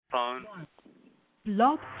phone.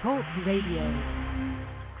 Blog Talk Radio.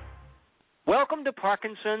 Welcome to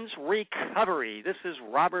Parkinson's Recovery. This is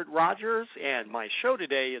Robert Rogers, and my show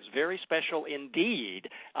today is very special indeed.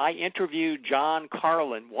 I interviewed John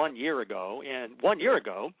Carlin 1 year ago, and 1 year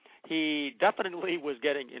ago, he definitely was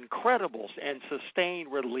getting incredible and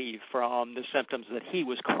sustained relief from the symptoms that he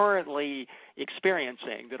was currently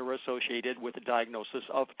experiencing that are associated with the diagnosis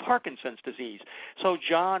of Parkinson's disease. So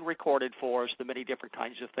John recorded for us the many different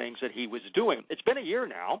kinds of things that he was doing. It's been a year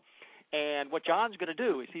now. And what John's going to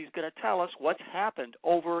do is he's going to tell us what's happened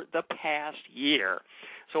over the past year.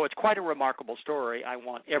 So it's quite a remarkable story. I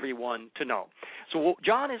want everyone to know. So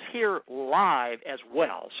John is here live as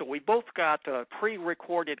well. So we both got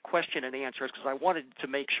pre-recorded question and answers because I wanted to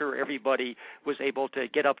make sure everybody was able to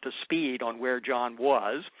get up to speed on where John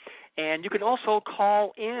was. And you can also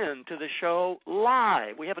call in to the show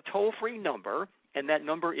live. We have a toll-free number, and that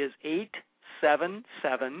number is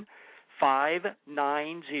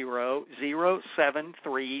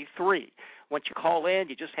 877-590-0733. Once you call in,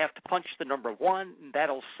 you just have to punch the number 1, and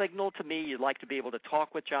that'll signal to me you'd like to be able to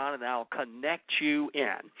talk with John, and I'll connect you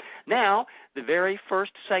in. Now, the very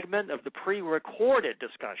first segment of the pre-recorded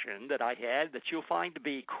discussion that I had that you'll find to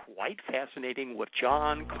be quite fascinating with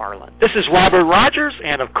John Carlin. This is Robert Rogers,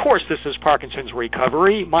 and of course this is Parkinson's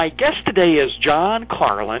Recovery. My guest today is John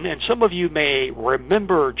Carlin, and some of you may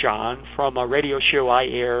remember John from a radio show I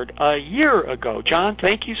aired a year ago. John,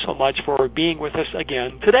 thank you so much for being with us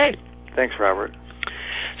again today. Thanks, Robert.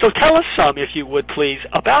 So tell us some, if you would, please,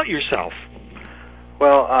 about yourself.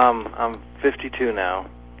 Well, I'm 52 now,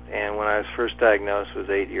 and when I was first diagnosed was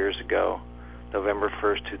 8 years ago, November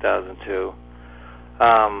 1st, 2002.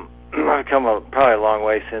 I've come probably a long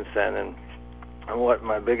way since then, and what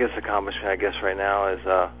my biggest accomplishment, I guess, right now is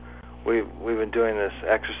we've been doing this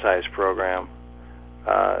exercise program.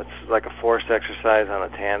 It's like a forced exercise on a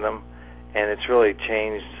tandem, and it's really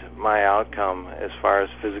changed my outcome as far as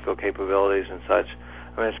physical capabilities and such.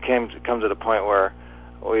 I mean, it's come to the point where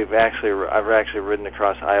I've actually ridden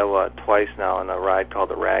across Iowa twice now on a ride called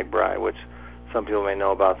the RAGBRAI, which some people may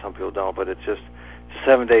know about, some people don't, but it's just a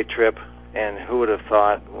 7-day trip, and who would have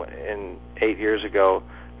thought 8 years ago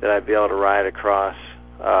that I'd be able to ride across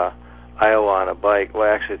Iowa on a bike? Well,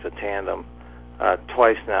 actually, it's a tandem,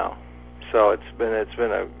 twice now. So it's been a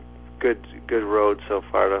good road so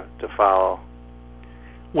far to follow.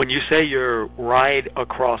 When you say your ride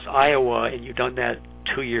across Iowa, and you've done that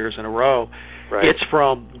 2 years in a row, right, it's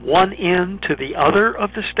from one end to the other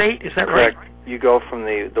of the state, is that correct? Right? You go from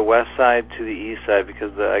the west side to the east side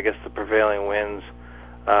because I guess the prevailing winds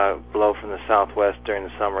blow from the southwest during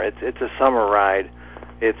the summer. It's a summer ride.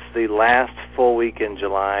 It's the last full week in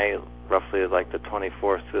July, roughly like the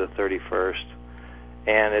 24th to the 31st,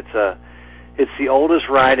 and it's the oldest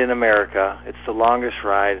ride in America. It's the longest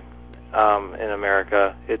ride in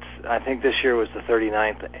America. I think this year was the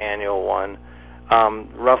 39th annual one.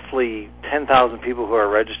 Roughly 10,000 people who are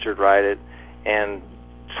registered ride it, and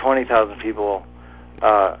 20,000 people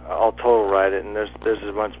all total ride it. And there's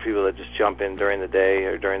a bunch of people that just jump in during the day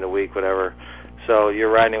or during the week, whatever. So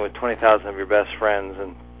you're riding with 20,000 of your best friends,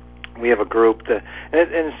 and we have a group and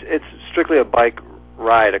it's strictly a bike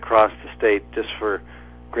ride across the state, just for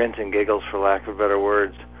grins and giggles, for lack of better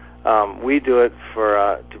words. We do it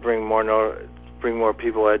to bring more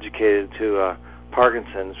people educated to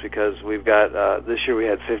Parkinson's, because we've got this year we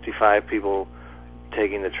had 55 people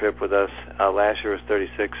taking the trip with us. Last year was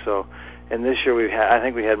 36. So, and this year I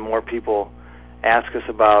think we had more people ask us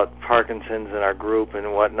about Parkinson's in our group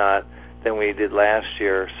and whatnot than we did last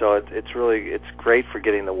year. So it's great for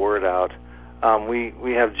getting the word out.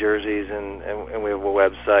 We have jerseys and we have a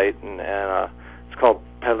website and it's called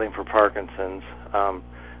Pedaling for Parkinson's.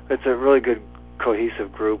 It's a really good,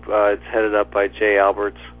 cohesive group. It's headed up by Jay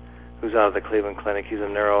Alberts, who's out of the Cleveland Clinic. He's a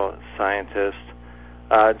neuroscientist.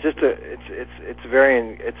 It's a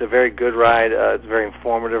very good ride. It's a very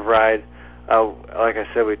informative ride. Like I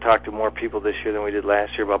said, we talked to more people this year than we did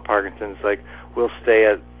last year about Parkinson's. Like, we'll stay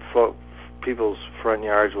at people's front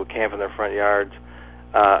yards. We'll camp in their front yards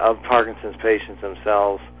of Parkinson's patients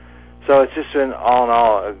themselves. So it's just been, all in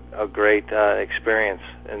all, a great experience.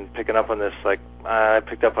 And picking up on this, like, I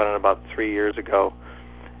picked up on it about 3 years ago,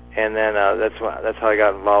 and then that's how I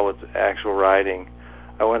got involved with actual riding.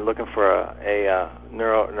 I went looking for a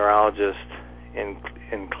neurologist in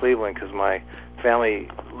Cleveland because my family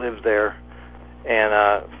lived there,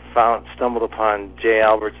 and stumbled upon Jay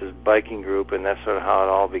Alberts' biking group, and that's sort of how it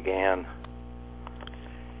all began.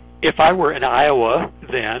 If I were in Iowa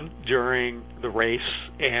then during the race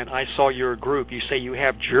and I saw your group, you say you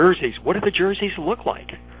have jerseys. What do the jerseys look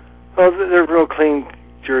like? Well, they're real clean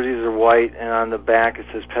jerseys are white, and on the back it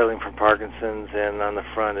says pedaling for Parkinson's, and on the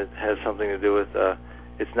front it has something to do with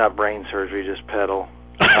it's not brain surgery, just pedal.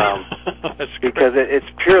 Because it's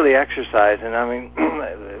purely exercise, and I mean,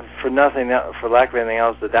 for lack of anything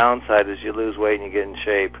else, the downside is you lose weight and you get in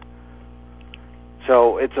shape.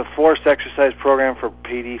 So it's a forced exercise program for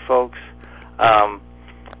PD folks.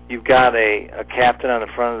 You've got a captain on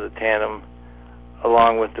the front of the tandem,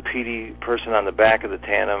 along with the PD person on the back of the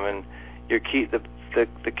tandem, and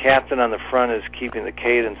the captain on the front is keeping the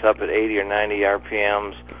cadence up at 80 or 90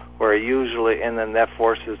 RPMs, where usually, and then that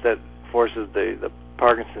forces the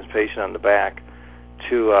Parkinson's patient on the back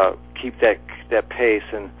to keep that pace.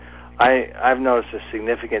 And I've noticed a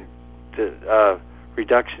significant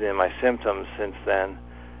reduction in my symptoms since then.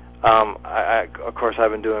 Of course,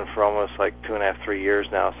 I've been doing it for almost like 2.5, 3 years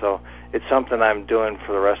now, so it's something I'm doing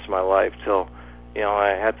for the rest of my life till,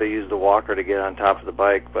 I have to use the walker to get on top of the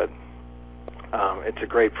bike, but it's a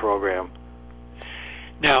great program.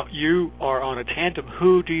 Now, you are on a tandem.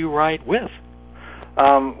 Who do you ride with?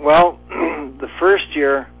 Well, the first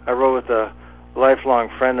year I rode with a lifelong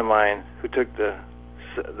friend of mine who took the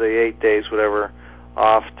 8 days, whatever,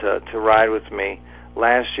 off to ride with me.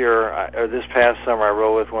 Last year, or this past summer, I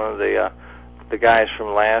rode with one of the guys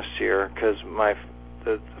from last year, because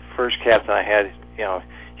the first captain I had,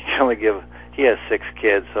 he has 6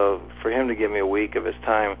 kids, so for him to give me a week of his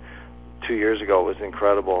time 2 years ago was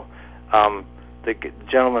incredible. The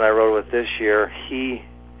gentleman I rode with this year, he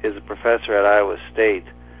is a professor at Iowa State,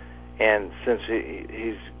 and since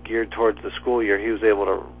he's geared towards the school year, he was able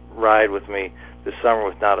to ride with me this summer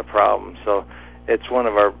with not a problem. So it's one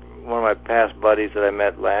of my past buddies that I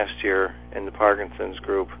met last year in the Parkinson's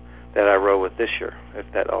group that I rode with this year,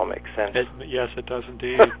 if that all makes sense. Yes, it does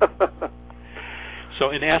indeed. So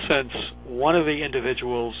in essence, one of the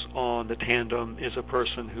individuals on the tandem is a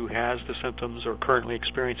person who has the symptoms or currently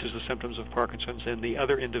experiences the symptoms of Parkinson's, and the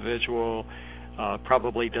other individual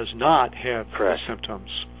probably does not have the symptoms.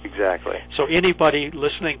 Exactly. So anybody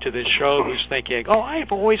listening to this show who's thinking, I've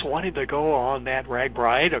always wanted to go on that rag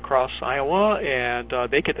ride across Iowa, and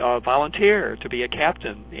they could volunteer to be a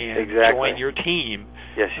captain and join your team.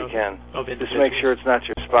 Yes, you can. Just make sure it's not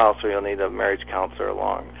your spouse, or you'll need a marriage counselor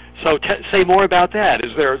along. So say more about that.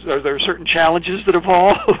 Are there certain challenges that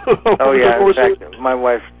involve? Oh yeah, in fact, my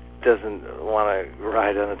wife doesn't want to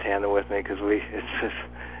ride on a tandem with me because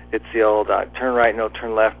it's the old turn right, no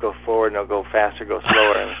turn left, go forward, no go faster, go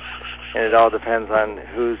slower, and it all depends on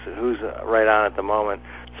who's right on at the moment.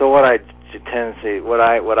 So what I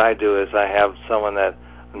do is I have someone that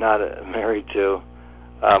I'm not married to,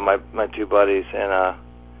 my 2 buddies, and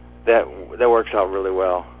that works out really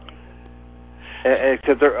well.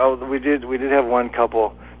 Except we did have one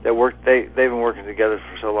couple that worked. They've been working together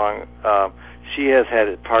for so long. She has had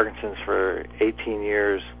Parkinson's for 18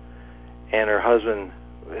 years, and her husband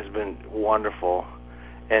has been wonderful.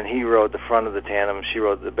 And he rode the front of the tandem, she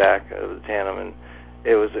rode the back of the tandem, and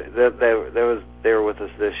it was they were with us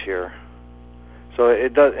this year. So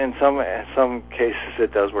it does, in some cases,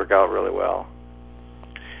 it does work out really well.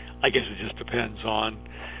 I guess it just depends on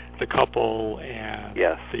the couple and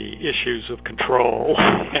yes. the issues of control.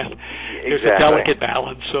 And there's exactly. a delicate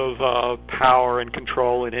balance of power and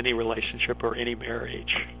control in any relationship or any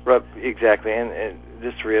marriage. Right, exactly. And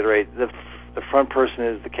just to reiterate, the front person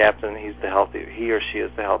is the captain. He or she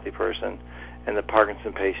is the healthy person, and the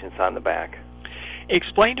Parkinson patient's on the back.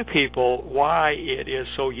 Explain to people why it is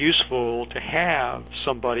so useful to have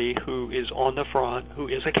somebody who is on the front, who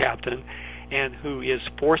is a captain, and who is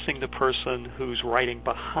forcing the person who's riding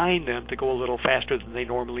behind them to go a little faster than they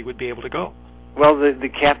normally would be able to go. Well, the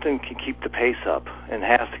captain can keep the pace up and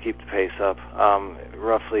has to keep the pace up,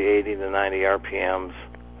 roughly 80 to 90 RPMs,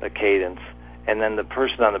 a cadence. And then the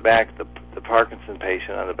person on the back, the Parkinson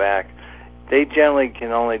patient on the back, they generally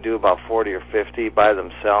can only do about 40 or 50 by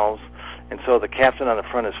themselves. And so the captain on the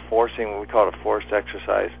front is forcing, what we call a forced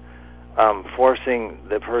exercise, forcing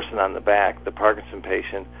the person on the back, the Parkinson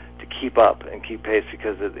patient, to keep up and keep pace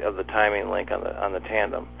because of the timing link on the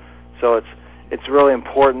tandem. So it's really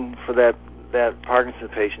important for that Parkinson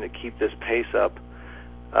patient to keep this pace up.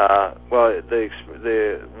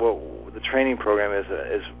 The training program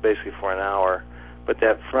is basically for an hour, but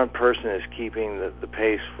that front person is keeping the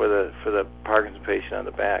pace for the Parkinson patient on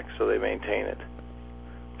the back, so they maintain it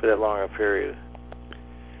for that longer period.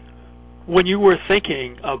 When you were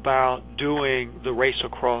thinking about doing the race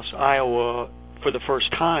across Iowa for the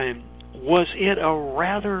first time, was it a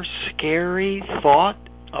rather scary thought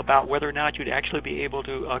about whether or not you'd actually be able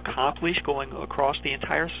to accomplish going across the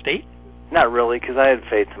entire state? Not really, because I had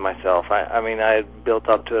faith in myself. I mean, I had built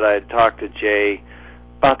up to it. I had talked to Jay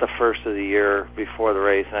about the first of the year before the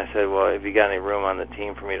race, and I said, well, have you got any room on the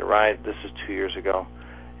team for me to ride? This was 2 years ago.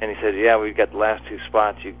 And he said, yeah, we've got the last 2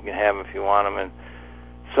 spots. You can have them if you want them. And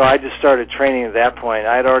so I just started training at that point.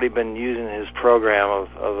 I had already been using his program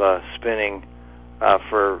of spinning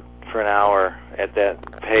for an hour at that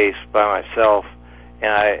pace by myself,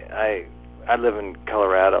 and I live in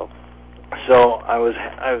Colorado, so I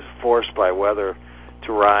was forced by weather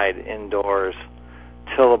to ride indoors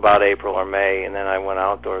till about April or May, and then I went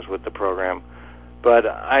outdoors with the program. But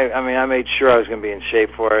I made sure I was going to be in shape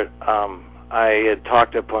for it. I had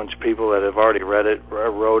talked to a bunch of people that have already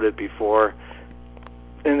rode it before,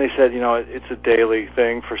 and they said, it's a daily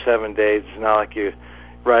thing for 7 days. It's not like you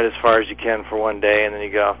ride as far as you can for one day and then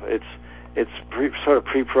you go. It's sort of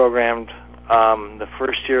pre-programmed. The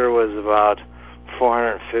first year was about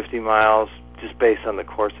 450 miles, just based on the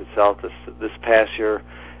course itself. This past year,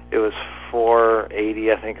 it was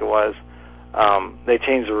 480, I think it was. They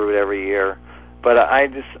change the route every year, but I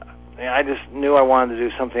just knew I wanted to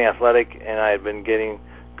do something athletic, and I had been getting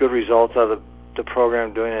good results out of the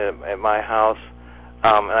program doing it at my house.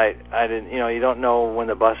 And I didn't, you don't know when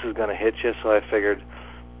the bus is going to hit you, so I figured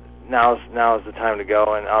now is the time to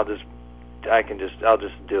go, and I'll just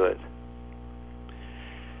do it.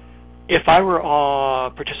 If I were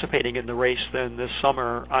participating in the race then this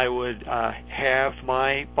summer, I would have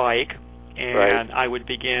my bike, and right. I would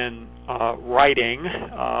begin riding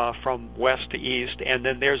from west to east, and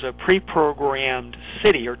then there's a pre-programmed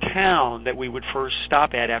city or town that we would first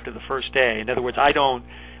stop at after the first day. In other words, I don't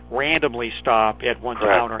randomly stop at one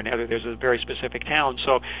Correct. town or another. There's a very specific town.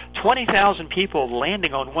 So 20,000 people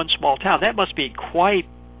landing on one small town, that must be quite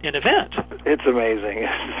an event. It's amazing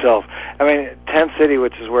itself. Tent City,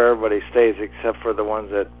 which is where everybody stays except for the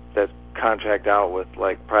ones that contract out with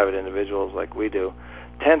like private individuals like we do.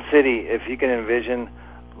 Tent City, if you can envision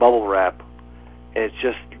bubble wrap, it's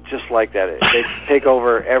just like that. They take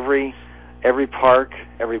over every park,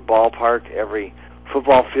 every ballpark, every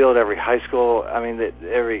football field, every high school,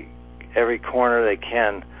 every corner they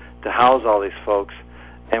can to house all these folks.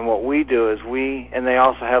 And what we do is and they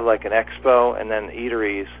also have like an expo and then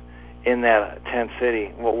eateries in that tent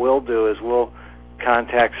city. What we'll do is we'll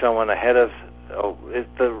contact someone ahead of,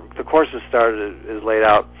 the course is laid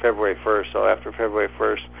out February 1st, so after February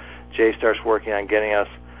 1st, Jay starts working on getting us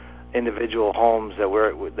individual homes that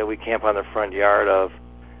we camp on the front yard of,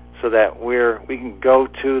 so that we can go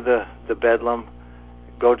to the Bedlam,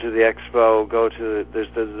 go to the expo,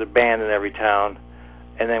 there's a band in every town,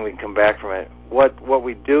 and then we can come back from it. What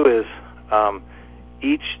we do is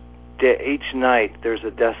each night there's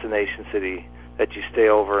a destination city that you stay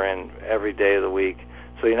over in every day of the week.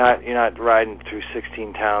 So you're not riding through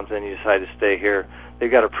 16 towns and you decide to stay here.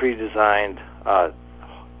 They've got a pre-designed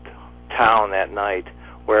town that night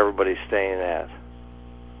where everybody's staying at.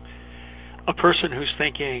 A person who's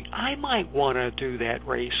thinking, I might want to do that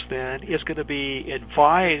race then, is going to be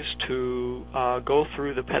advised to go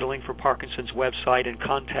through the Pedaling for Parkinson's website and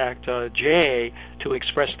contact Jay to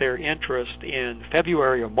express their interest in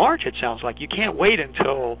February or March, it sounds like. You can't wait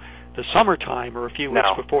until the summertime or a few weeks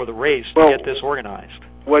before the race to get this organized.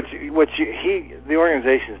 The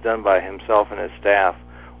organization's done by himself and his staff.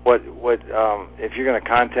 If you're going to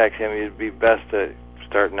contact him, it'd be best to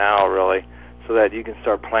start now, really, so that you can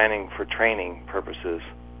start planning for training purposes.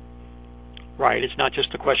 Right. It's not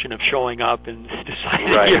just a question of showing up and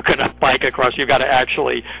deciding right. you're going to bike across. You've got to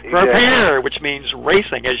actually prepare, which means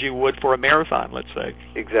racing as you would for a marathon, let's say.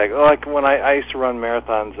 Exactly. Like when I used to run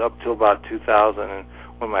marathons up till about 2000, and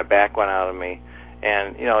when my back went out of me,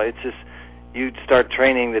 and it's just you'd start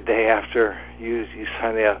training the day after you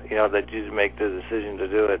sign that you make the decision to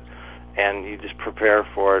do it, and you just prepare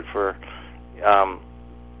for it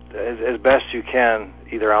as best you can,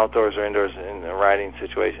 either outdoors or indoors in a riding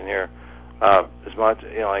situation here. As much,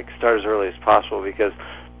 start as early as possible, because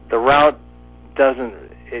the route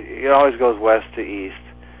it always goes west to east.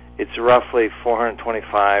 It's roughly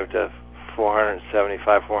 425 to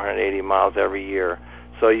 475, 480 miles every year.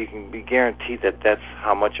 So you can be guaranteed that that's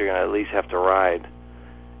how much you're going to at least have to ride.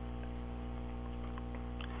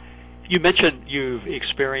 You mentioned you've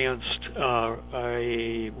experienced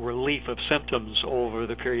a relief of symptoms over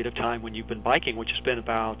the period of time when you've been biking, which has been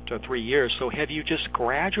about 3 years. So have you just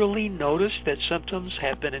gradually noticed that symptoms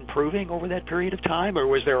have been improving over that period of time, or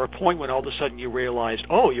was there a point when all of a sudden you realized,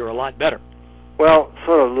 oh, you're a lot better? Well,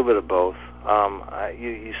 sort of a little bit of both.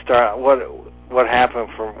 You start what happened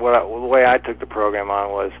from the way I took the program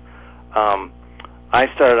on was I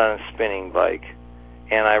started on a spinning bike,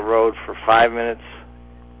 and I rode for 5 minutes.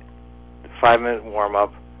 5-minute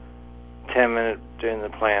warm-up, 10 minutes during the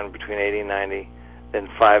plan between 80 and 90, then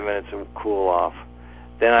 5 minutes of cool-off.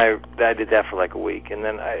 then I did that for like a week, and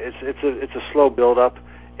then it's a slow build up,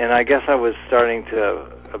 and I guess I was starting to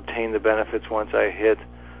obtain the benefits once I hit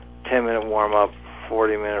 10-minute warm up,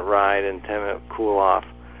 40-minute ride, and 10-minute cool off,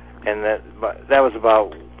 and that was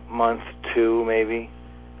about month 2 maybe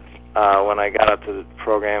when I got up to the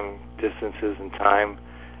program distances and time.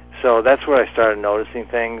 So that's where I started noticing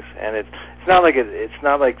things, and it's not like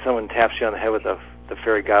someone taps you on the head with the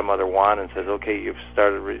fairy godmother wand and says, okay, you've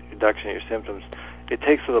started reduction of your symptoms. It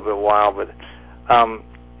takes a little bit of a while, but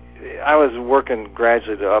I was working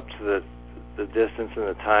gradually up to the distance and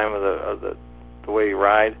the time of the way you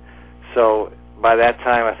ride. So by that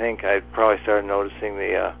time, I think I probably started noticing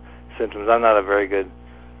the symptoms. I'm not a very good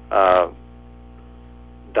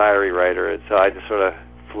diary writer, so I just sort of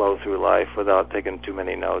flow through life without taking too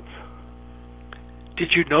many notes.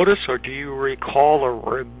 Did you notice, or do you recall or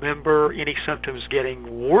remember any symptoms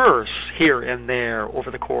getting worse here and there over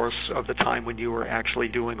the course of the time when you were actually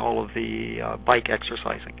doing all of the bike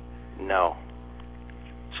exercising? No.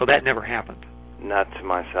 So that never happened? Not to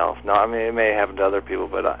myself. No, I mean, it may happen to other people,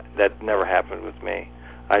 but that never happened with me.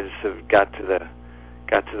 I just have got to the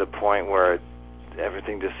point where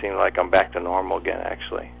everything just seemed like I'm back to normal again,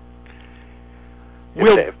 actually.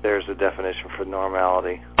 If there's a definition for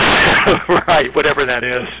normality. Right, whatever that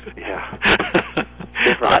is. Yeah.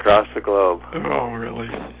 Different across the globe. Oh, really?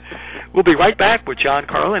 We'll be right back with John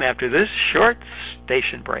Carlin after this short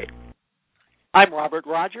station break. I'm Robert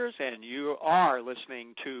Rogers, and you are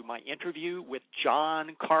listening to my interview with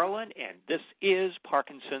John Carlin, and this is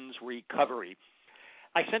Parkinson's Recovery.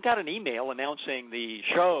 I sent out an email announcing the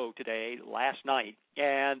show today, last night,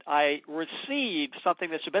 and I received something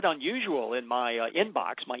that's a bit unusual in my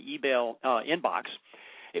inbox, my email inbox.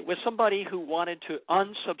 It was somebody who wanted to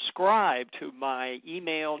unsubscribe to my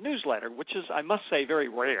email newsletter, which is, I must say, very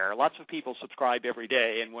rare. Lots of people subscribe every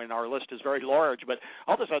day, and when our list is very large, but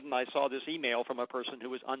all of a sudden I saw this email from a person who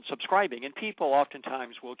was unsubscribing, and people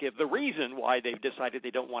oftentimes will give the reason why they've decided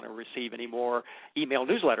they don't want to receive any more email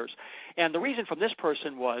newsletters. And the reason from this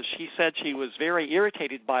person was she said she was very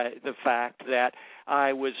irritated by the fact that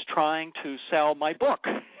I was trying to sell my book.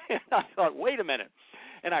 And I thought, wait a minute.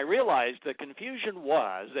 And I realized the confusion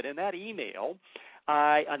was that in that email,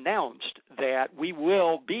 I announced that we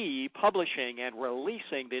will be publishing and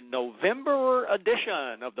releasing the November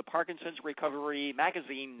edition of the Parkinson's Recovery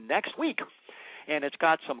magazine next week. And it's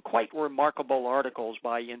got some quite remarkable articles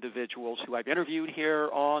by individuals who I've interviewed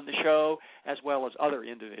here on the show, as well as other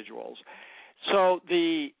individuals. So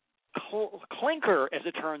the clinker, as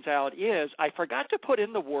it turns out, is I forgot to put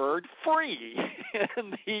in the word free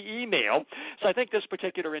in the email. So I think this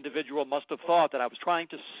particular individual must have thought that I was trying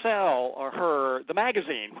to sell her the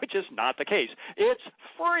magazine, which is not the case. It's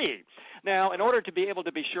free. Now, in order to be able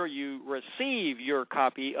to be sure you receive your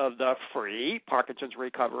copy of the free Parkinson's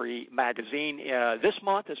Recovery magazine this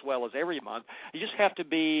month as well as every month, you just have to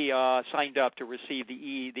be signed up to receive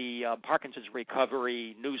the Parkinson's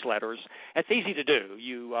Recovery newsletters. It's easy to do.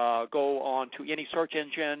 You go on to any search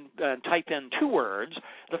engine and type in 2 words.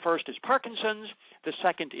 The first is Parkinson's. The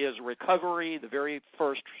second is recovery. The very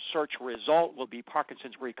first search result will be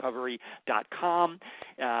parkinsonsrecovery.com.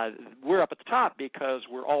 We're up at the top because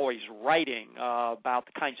we're always writing about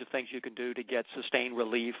the kinds of things you can do to get sustained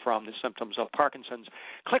relief from the symptoms of Parkinson's.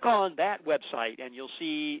 Click on that website, and you'll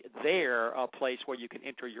see there a place where you can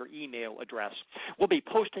enter your email address. We'll be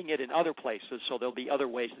posting it in other places, so there'll be other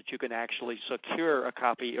ways that you can actually secure a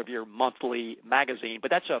copy of your monthly magazine.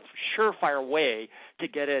 But that's a surefire way to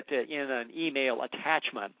get it in an email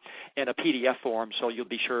attachment in a PDF form, so you'll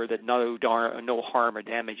be sure that no harm or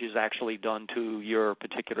damage is actually done to your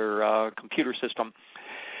particular computer system.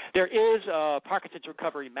 There is a Parkinson's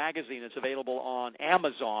Recovery magazine that's available on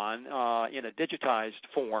Amazon in a digitized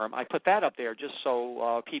form. I put that up there just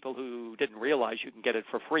so people who didn't realize you can get it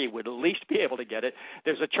for free would at least be able to get it.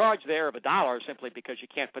 There's a charge there of $1 simply because you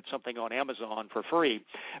can't put something on Amazon for free.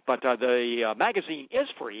 But the magazine is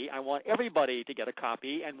free. I want everybody to get a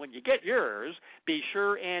copy, and when you get yours, be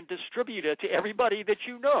sure and distribute it to everybody that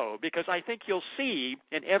you know, because I think you'll see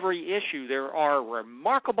in every issue there are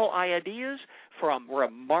remarkable ideas from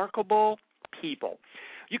remarkable people.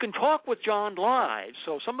 You can talk with John live,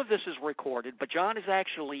 so some of this is recorded, but John is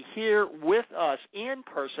actually here with us in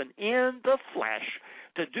person, in the flesh.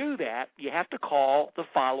 To do that, you have to call the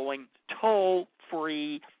following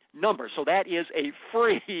toll-free number. So that is a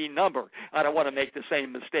free number. I don't want to make the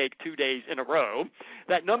same mistake 2 days in a row.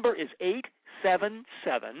 That number is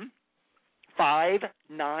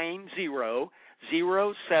 877-590-00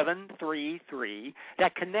 0733.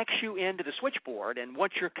 That connects you into the switchboard, and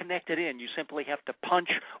once you're connected in, you simply have to punch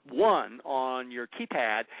 1 on your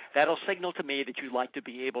keypad. That'll signal to me that you'd like to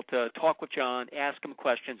be able to talk with John, ask him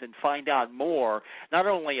questions, and find out more, not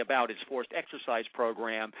only about his forced exercise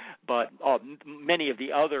program, but many of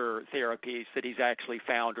the other therapies that he's actually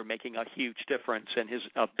found are making a huge difference in his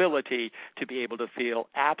ability to be able to feel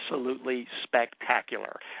absolutely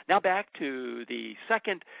spectacular. Now back to the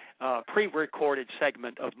second pre-recorded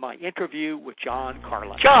segment of my interview with John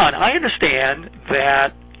Carlin. John, I understand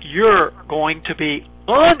that you're going to be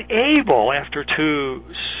unable, after 2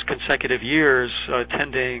 consecutive years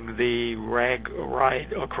attending the RAG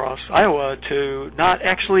ride across Iowa, to not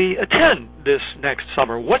actually attend this next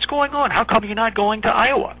summer. What's going on? How come you're not going to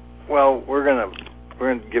Iowa? Well, we're gonna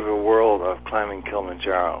give a whirl of climbing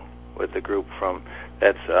Kilimanjaro with the group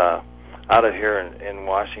that's out of here in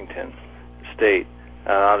Washington State,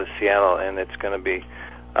 out of Seattle, and it's going to be.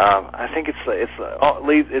 I think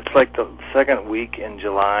it's like the second week in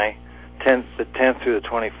July, the 10th through the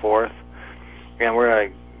 24th,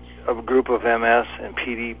 and a group of MS and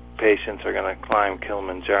PD patients are going to climb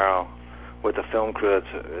Kilimanjaro with a film crew.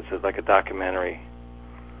 It's like a documentary.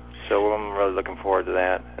 So I'm really looking forward to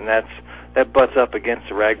that, and that butts up against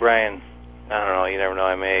the RAGBRAI, and I don't know. You never know.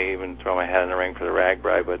 I may even throw my hat in the ring for the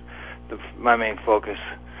RAGBRAI, but my main focus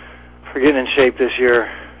for getting in shape this year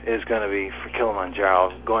is going to be for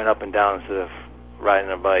Kilimanjaro, going up and down instead of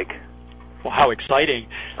riding a bike. Well, how exciting.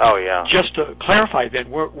 Oh, yeah. Just to clarify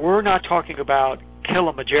then, we're not talking about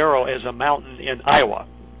Kilimanjaro as a mountain in Iowa.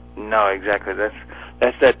 No, exactly.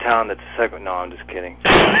 That's that town that's the second. No, I'm just kidding.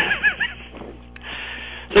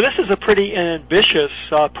 So this is a pretty ambitious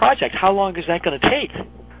project. How long is that going to take?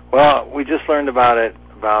 Well, we just learned about it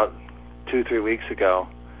about 2-3 weeks ago,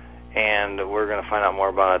 and we're going to find out more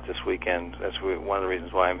about it this weekend. That's one of the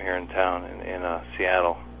reasons why I'm here in town in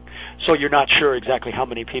Seattle. So you're not sure exactly how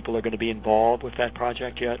many people are going to be involved with that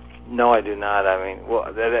project yet? No, I do not. I mean, well,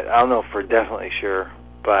 I'll know for definitely sure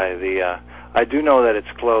by the. I do know that it's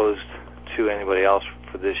closed to anybody else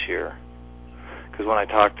for this year, because when I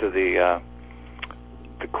talked to the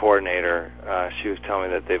coordinator, she was telling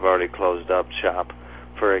me that they've already closed up shop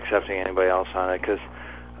for accepting anybody else on it, because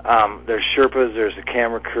there's Sherpas, there's the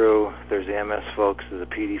camera crew, there's the MS folks, there's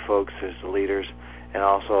the PD folks, there's the leaders, and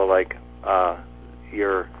also like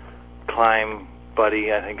your climb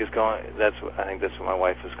buddy, I think is going. I think that's what my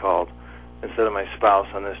wife is called. Instead of my spouse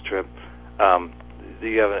on this trip,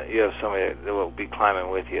 you have somebody that will be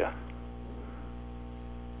climbing with you.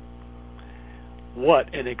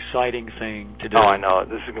 What an exciting thing to do. Oh, I know.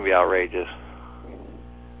 This is going to be outrageous.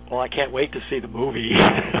 Well, I can't wait to see the movie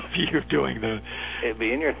of you doing the... It'll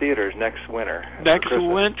be in your theaters next winter. Next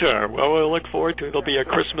winter. Well, we'll look forward to it. It'll be a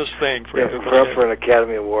Christmas thing for you. We're up for an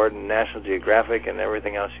Academy Award and National Geographic and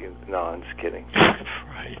everything else. No, I'm just kidding.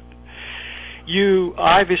 Right. You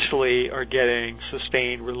obviously are getting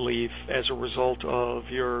sustained relief as a result of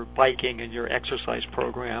your biking and your exercise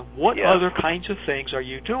program. What other kinds of things are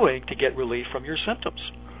you doing to get relief from your symptoms?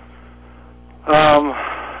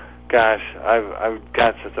 Gosh, I've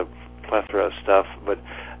got such a plethora of stuff, but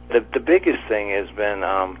the biggest thing has been,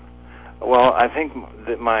 I think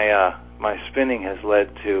that my spinning has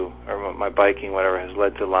led to, or my biking, whatever, has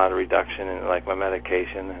led to a lot of reduction in like my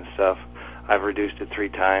medication and stuff. I've reduced it 3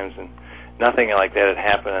 times, and nothing like that had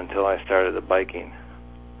happened until I started the biking,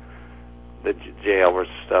 the J. Albert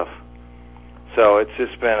stuff. So it's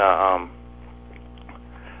just been I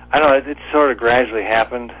don't know. It's sort of gradually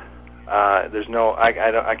happened. There's no,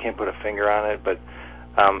 I can't put a finger on it, but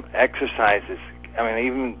exercise is, I mean,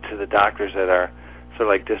 even to the doctors that are sort of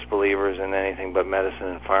like disbelievers in anything but medicine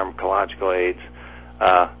and pharmacological aids,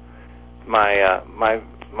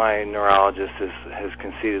 my neurologist has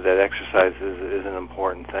conceded that exercise is an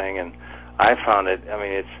important thing, and I found it. I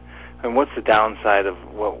mean, what's the downside of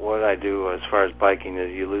what I do as far as biking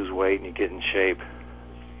is you lose weight and you get in shape.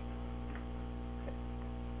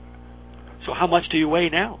 So how much do you weigh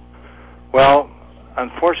now? Well,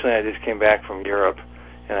 unfortunately, I just came back from Europe,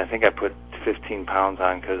 and I think I put 15 pounds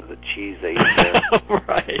on because of the cheese they eat there.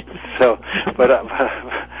 Right. So, but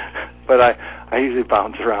I usually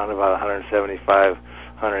bounce around about 175,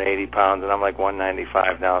 180 pounds, and I'm like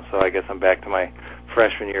 195 now. So I guess I'm back to my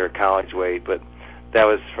freshman year of college weight. But that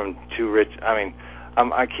was from too rich. I mean,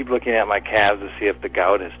 I keep looking at my calves to see if the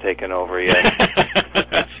gout has taken over yet.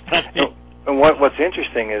 That's funny. And what's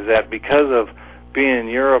interesting is that because of being in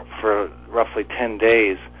Europe for roughly 10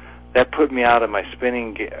 days, that put me out of my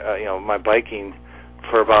spinning, my biking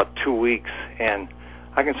for about 2 weeks, and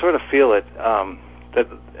I can sort of feel it that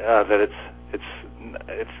it's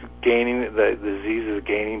it's gaining, the disease is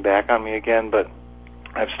gaining back on me again, but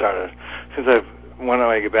I've started, when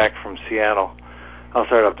I get back from Seattle, I'll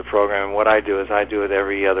start up the program, and what I do is I do it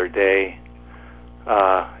every other day,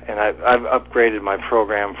 and I've upgraded my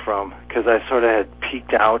program from, because I sort of had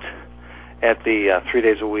peaked out at the 3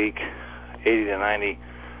 days a week, 80 to 90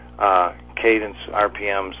 cadence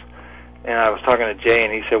RPMs, and I was talking to Jay,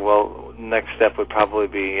 and he said, well, next step would probably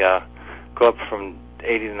be go up from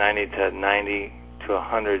 80 to 90 to 90 to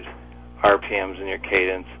 100 RPMs in your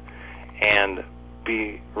cadence, and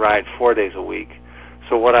ride 4 days a week.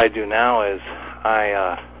 So what I do now is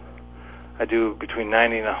I do between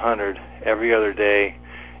 90 and 100 every other day,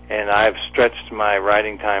 and I've stretched my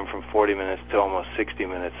riding time from 40 minutes to almost 60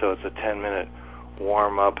 minutes. So it's a 10-minute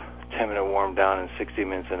warm up, 10-minute warm down, and 60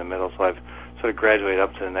 minutes in the middle. So I've sort of graduated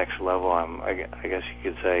up to the next level, I guess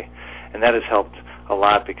you could say, and that has helped a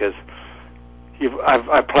lot because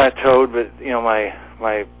I've plateaued, but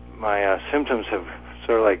my symptoms have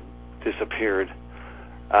sort of like disappeared.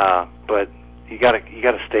 But you got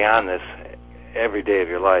to stay on this every day of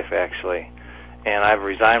your life, actually. And I've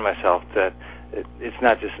resigned myself that it's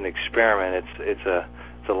not just an experiment; it's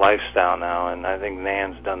a lifestyle now. And I think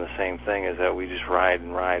Nan's done the same thing. Is that we just ride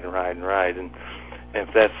and ride and ride and ride. And if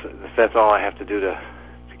that's all I have to do to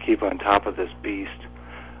keep on top of this beast,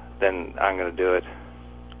 then I'm going to do it.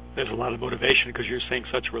 There's a lot of motivation because you're seeing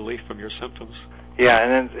such relief from your symptoms. Yeah,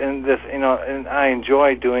 and this, and I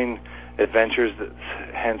enjoy doing adventures.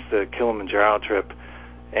 Hence the Kilimanjaro trip,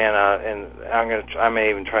 and I may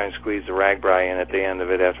even try and squeeze the Ragbri in at the end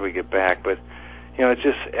of it after we get back. But it's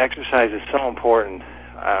just exercise is so important.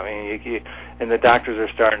 I mean, and the doctors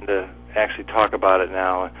are starting to actually talk about it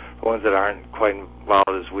now. The ones that aren't quite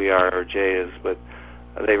involved as we are or Jay is, but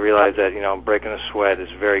they realize that breaking a sweat is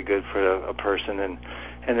very good for a person, and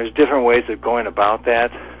there's different ways of going about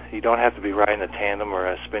that. You don't have to be riding a tandem or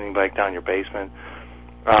a spinning bike down your basement.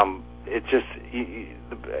 It's just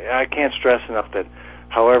I can't stress enough that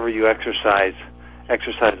however you exercise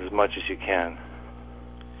as much as you can.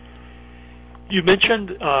 You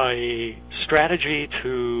mentioned a strategy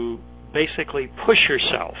to basically push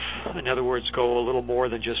yourself. In other words, go a little more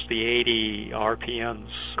than just the 80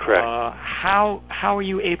 RPMs. Correct. How are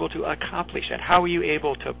you able to accomplish that? How are you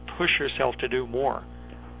able to push yourself to do more?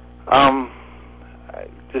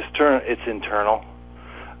 It's internal.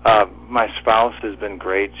 My spouse has been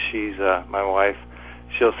great. She's my wife.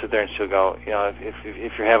 She'll sit there and she'll go,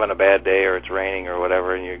 if you're having a bad day or it's raining or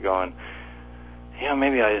whatever, and you're going,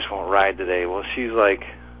 maybe I just won't ride today. Well, she's like,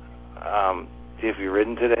 have you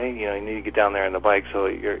ridden today? You need to get down there on the bike. So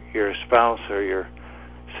your spouse or your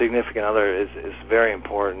significant other is very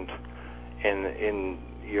important in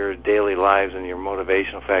your daily lives and your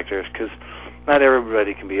motivational factors, because not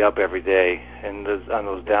everybody can be up every day, and on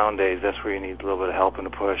those down days, that's where you need a little bit of help and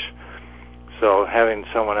a push. So having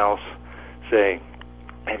someone else say,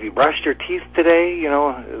 have you brushed your teeth today?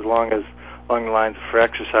 Along the lines for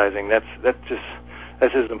exercising, that's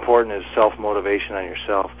as important as self-motivation on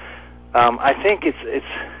yourself. I think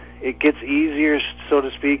it gets easier, so to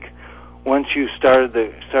speak, once you started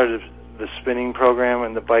the spinning program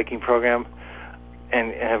and the biking program,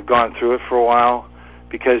 and have gone through it for a while,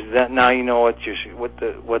 because now you know what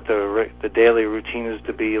the daily routine is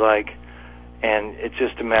to be like, and it's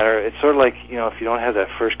just a matter. It's sort of like if you don't have that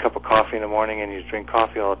first cup of coffee in the morning and you drink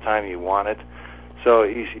coffee all the time, you want it. So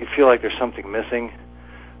you feel like there's something missing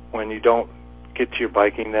when you don't get to your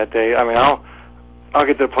biking that day. I mean, I'll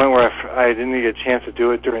get to the point where I didn't get a chance to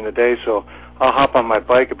do it during the day, so I'll hop on my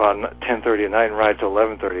bike about 10:30 at night and ride till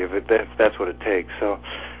 11:30 if that's what it takes. So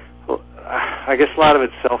I guess a lot of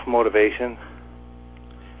it's self-motivation.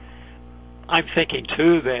 I'm thinking,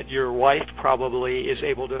 too, that your wife probably is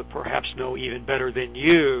able to perhaps know even better than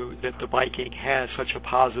you that the biking has such a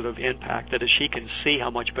positive impact, that she can see how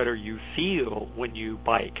much better you feel when you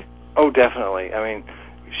bike. Oh, definitely. I mean,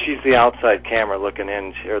 she's the outside camera looking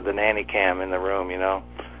in, or the nanny cam in the room,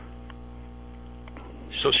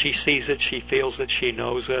 So she sees it, she feels it, she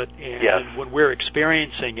knows it, and yes. When we're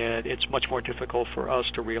experiencing it, it's much more difficult for us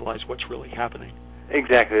to realize what's really happening.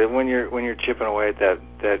 Exactly. When you're chipping away at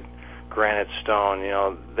that granite stone,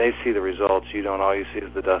 they see the results. You don't. All you see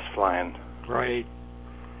is the dust flying. Right.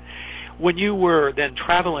 When you were then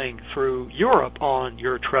traveling through Europe on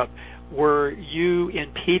your trip, were you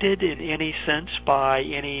impeded in any sense by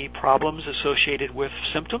any problems associated with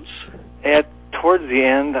symptoms? Towards the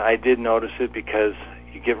end, I did notice it because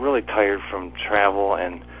you get really tired from travel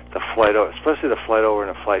and the flight, especially the flight over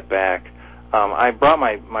and the flight back. I brought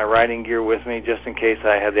my riding gear with me just in case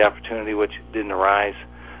I had the opportunity, which didn't arise.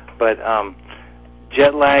 But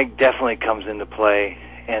jet lag definitely comes into play,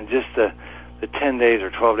 and just the the 10 days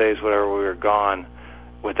or 12 days, whatever we were gone,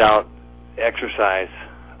 without exercise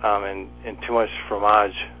and too much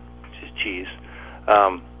fromage, which is cheese,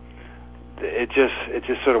 it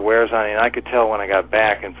just sort of wears on you. And I could tell when I got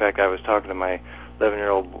back. In fact, I was talking to my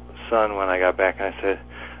 11-year-old son when I got back, and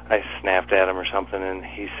I snapped at him or something, and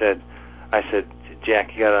I said,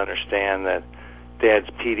 Jack, you got to understand that Dad's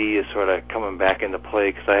PD is sort of coming back into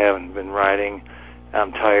play because I haven't been riding.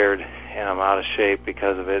 I'm tired and I'm out of shape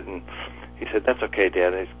because of it. And he said, that's okay,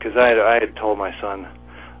 Dad, because I had told my son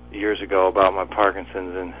years ago about my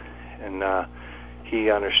Parkinson's, and he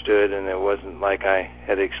understood, and it wasn't like I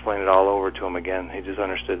had to explain it all over to him again. He just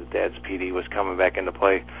understood that Dad's PD was coming back into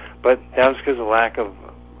play. But that was because of lack of,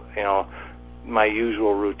 my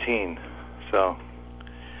usual routine. So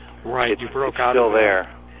right, you broke it's out still of there.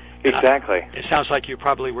 Exactly. It sounds like you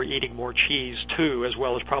probably were eating more cheese, too, as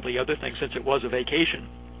well as probably other things, since it was a vacation.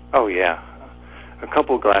 Oh, yeah. A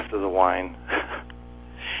couple glasses of wine.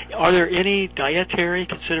 Are there any dietary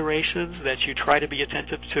considerations that you try to be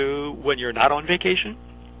attentive to when you're not on vacation?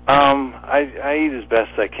 I eat as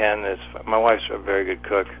best I can. My wife's a very good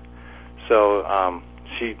cook, so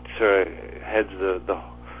she sort of heads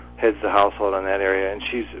the household on that area, and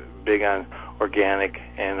she's big on organic,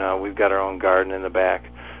 and we've got our own garden in the back.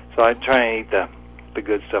 So I try and eat the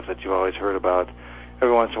good stuff that you've always heard about.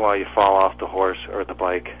 Every once in a while you fall off the horse or the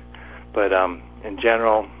bike, but in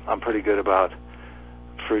general I'm pretty good about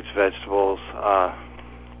fruits, vegetables,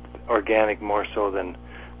 organic more so than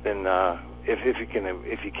if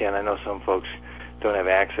you can. I know some folks don't have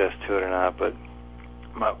access to it or not, but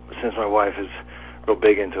since my wife is real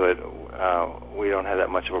big into it, we don't have that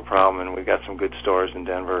much of a problem, and we've got some good stores in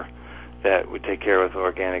Denver that we take care of with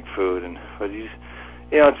organic food. But it's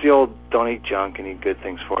the old don't eat junk and eat good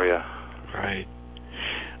things for you. Right.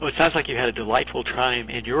 Well, it sounds like you had a delightful time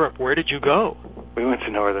in Europe. Where did you go? We went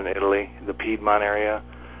to northern Italy, the Piedmont area.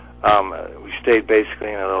 We stayed basically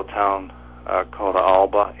in a little town called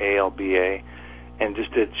Alba, A-L-B-A, and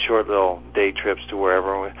just did short little day trips to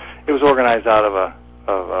wherever. It was organized out of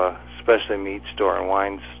a especially meat store and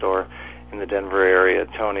wine store in the Denver area,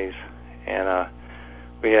 Tony's, and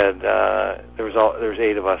we had there was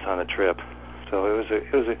 8 of us on the trip. So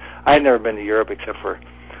it was I had never been to Europe except for,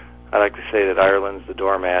 I like to say that Ireland's the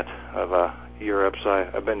doormat of Europe. So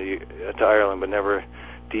I've been to Ireland, but never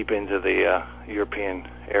deep into the European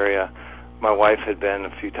area. My wife had been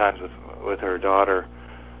a few times with her daughter.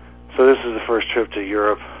 So this was the first trip to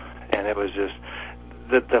Europe, and it was just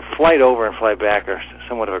the flight over and flight back are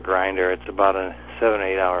somewhat of a grinder. It's about a 7 or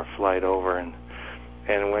 8 hour flight over, and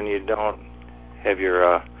when you don't have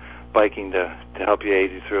your biking to help you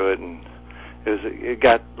aid you through it, and it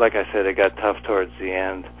got, like I said, it got tough towards the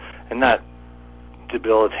end, and not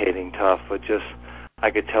debilitating tough, but just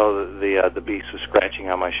I could tell that the beast was scratching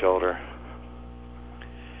on my shoulder.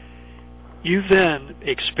 You then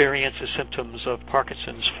experienced the symptoms of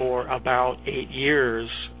Parkinson's for about 8 years.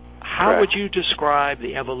 How would you describe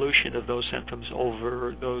the evolution of those symptoms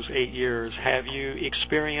over those 8 years? Have you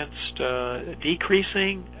experienced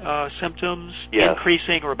decreasing symptoms, yes,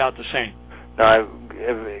 increasing, or about the same? No,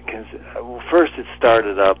 first it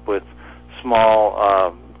started up with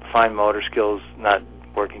small, fine motor skills not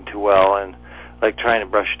working too well, and like trying to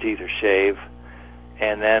brush your teeth or shave,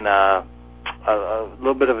 and then a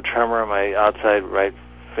little bit of a tremor on my outside right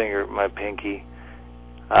finger, my pinky,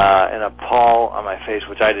 and a pall on my face,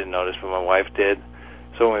 which I didn't notice, but my wife did.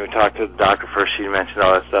 So when we talked to the doctor first, she mentioned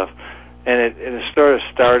all that stuff, and it sort of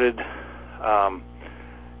started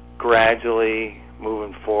gradually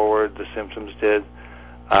moving forward. The symptoms did.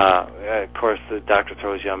 Of course, the doctor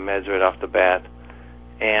throws you on meds right off the bat,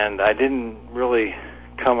 and I didn't really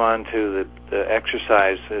come on to the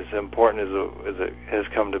exercise as important as it has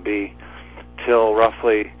come to be till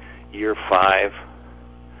roughly year 5.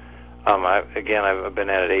 I've been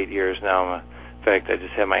at it 8 years now. In fact, I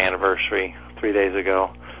just had my anniversary 3 days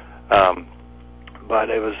ago. But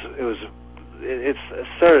it was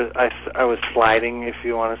sort of, I was sliding, if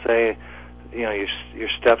you want to say. Your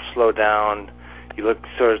steps slow down. You look,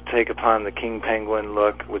 sort of take upon the king penguin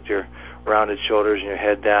look with your rounded shoulders and your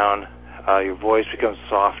head down. Your voice becomes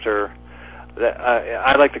softer.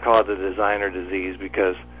 I like to call it the designer disease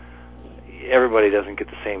because everybody doesn't get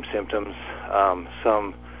the same symptoms.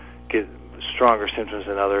 Some get stronger symptoms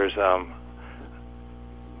than others.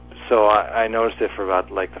 So I noticed it for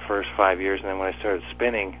about like the first 5 years, and then when I started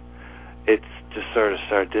spinning, it just sort of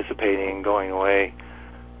started dissipating and going away.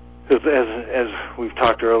 As we've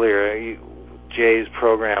talked earlier, Jay's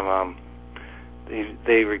program,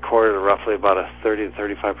 they recorded roughly about a 30 to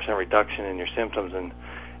 35% reduction in your symptoms, and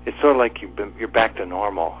it's sort of like you're back to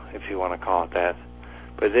normal, if you want to call it that.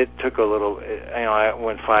 But it took a little. I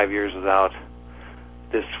went 5 years without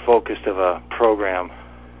this focused of a program,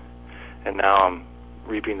 and now I'm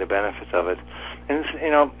reaping the benefits of it. And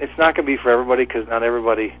it's not going to be for everybody because not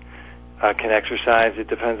everybody can exercise. It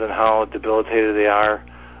depends on how debilitated they are.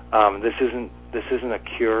 This isn't a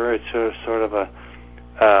cure. It's sort of a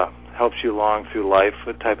helps you along through life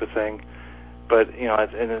type of thing. But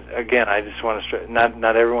again, I just want to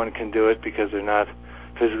not everyone can do it because they're not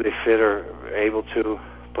physically fit or able to.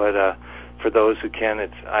 But for those who can,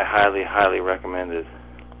 I highly, highly recommend it.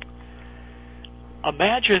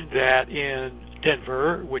 Imagine that in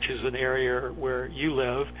Denver, which is an area where you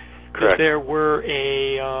live, Correct. that there were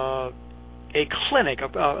a clinic,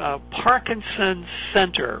 a Parkinson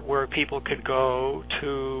center where people could go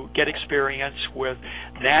to get experience with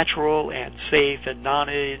natural and safe and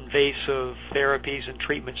non-invasive therapies and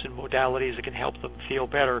treatments and modalities that can help them feel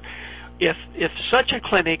better. If such a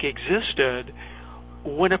clinic existed,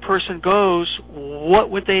 when a person goes, what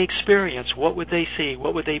would they experience? What would they see?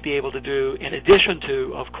 What would they be able to do in addition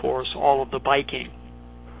to, of course, all of the biking?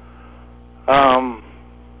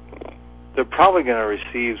 They're probably going to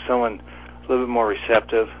receive someone a little bit more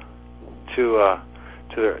receptive to our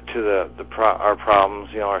problems,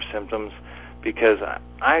 our symptoms, because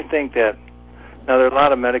I think that now there are a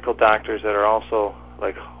lot of medical doctors that are also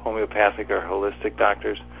like homeopathic or holistic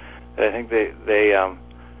doctors that I think they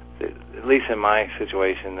at least in my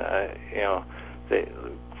situation,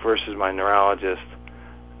 versus my neurologist,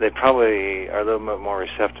 they probably are a little bit more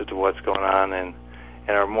receptive to what's going on and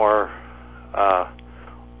are more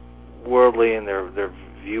worldly in their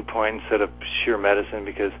viewpoint instead of sheer medicine.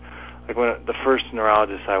 Because like when the first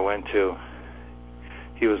neurologist I went to,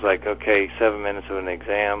 he was like, okay, 7 minutes of an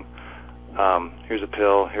exam, here's a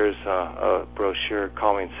pill, here's a brochure,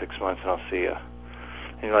 call me in 6 months and I'll see you.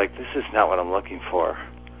 And you're like, this is not what I'm looking for.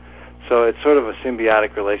 So it's sort of a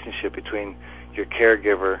symbiotic relationship between your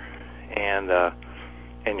caregiver and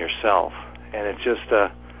yourself, and it's just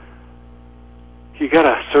you got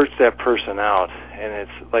to search that person out. And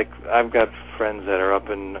it's like I've got friends that are up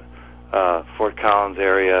in Fort Collins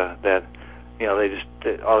area that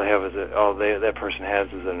that person has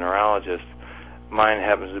is a neurologist. Mine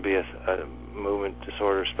happens to be a movement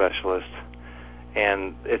disorder specialist,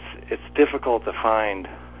 and it's difficult to find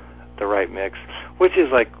the right mix, which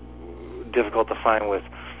is like difficult to find with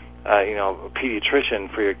a pediatrician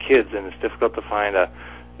for your kids, and it's difficult to find a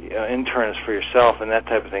internist for yourself and that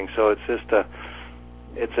type of thing. So it's just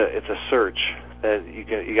it's a search that you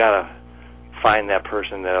gotta find that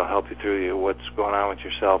person that'll help you through what's going on with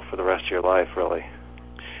yourself for the rest of your life, really.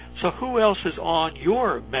 So who else is on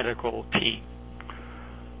your medical team?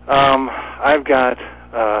 I've got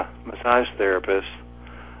a massage therapist.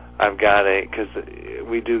 I've got because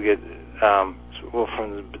we do get from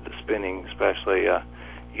the spinning especially, you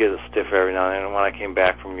get a stiff every now and then. And when I came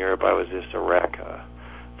back from Europe, I was just a wreck.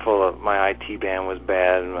 My IT band was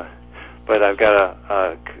bad, but I've got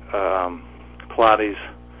a Pilates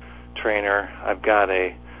trainer. I've got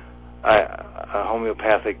a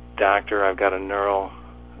homeopathic doctor. I've got a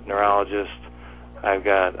neurologist. I've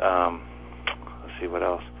got let's see what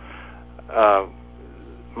else.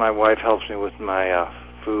 My wife helps me with my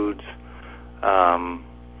foods.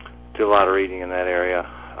 Do a lot of reading in that area.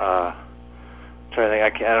 Trying to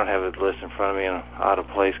think, I don't have a list in front of me, and I'm out of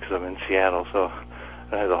place because I'm in Seattle, so I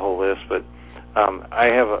don't have the whole list. But I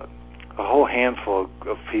have a whole handful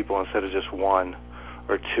of people instead of just one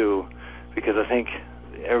or two, because I think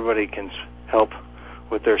everybody can help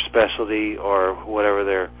with their specialty or whatever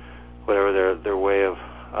their way of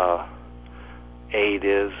aid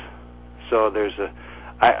is. So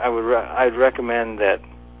I'd recommend that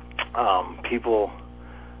people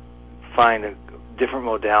find different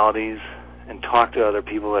modalities and talk to other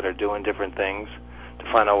people that are doing different things to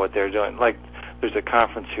find out what they're doing. Like there's a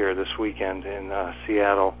conference here this weekend in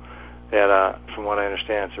Seattle that, from what I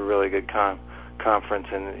understand, it's a really good conference,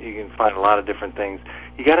 and you can find a lot of different things.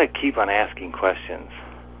 You got to keep on asking questions,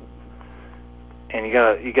 and you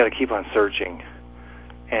got to keep on searching.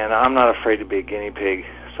 And I'm not afraid to be a guinea pig.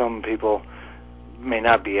 Some people may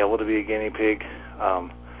not be able to be a guinea pig,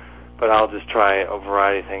 but I'll just try a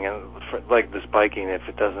variety of things. And like this biking, if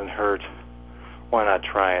it doesn't hurt, why not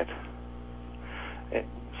try it?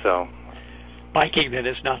 So, biking then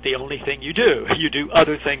is not the only thing you do. You do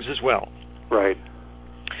other things as well. Right.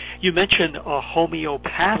 You mentioned a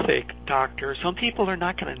homeopathic doctor. Some people are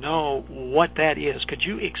not going to know what that is. Could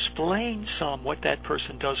you explain what that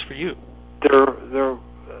person does for you?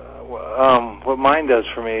 What mine does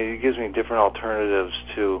for me, it gives me different alternatives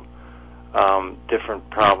to different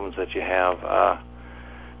problems that you have.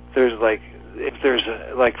 For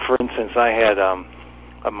instance, I had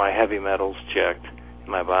my heavy metals checked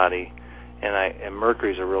in my body, and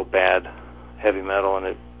mercury's a real bad heavy metal, and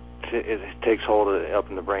it takes hold up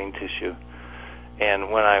in the brain tissue.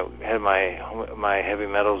 And when I had my heavy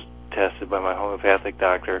metals tested by my homeopathic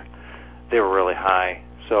doctor, they were really high.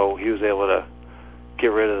 So he was able to get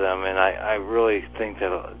rid of them, and I really think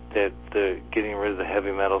that the getting rid of the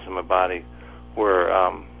heavy metals in my body were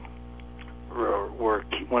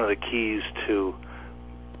one of the keys to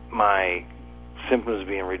my symptoms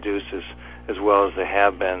being reduced as well as they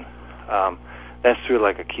have been. That's through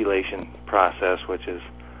like a chelation process, which is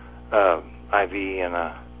IV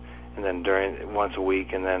and then during once a week,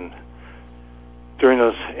 and then during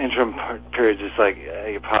those interim periods, it's like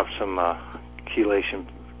you pop some chelation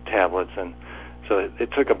tablets, and so it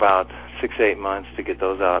took about 6 to 8 months to get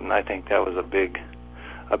those out, and I think that was a big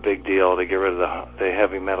deal to get rid of the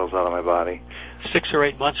heavy metals out of my body. 6 or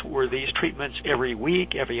 8 months. Were these treatments every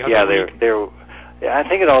week, every other week? Yeah, I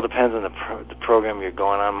think it all depends on the program you're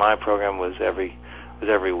going on. My program was every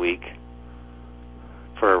week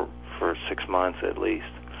for 6 months at least.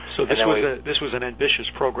 So this was an ambitious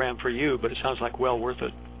program for you, but it sounds like well worth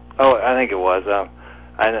it. Oh, I think it was.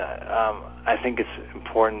 I think it's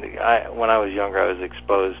important. When I was younger, I was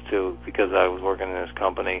exposed to, because I was working in this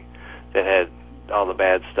company that had all the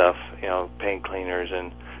bad stuff, paint cleaners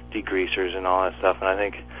and degreasers and all that stuff. And I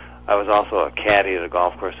think I was also a caddy at a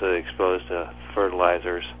golf course that was exposed to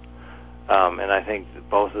fertilizers. And I think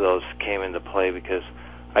both of those came into play because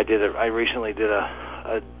I recently did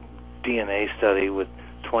a DNA study with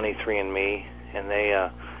 23andMe, and they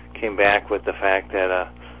came back with the fact that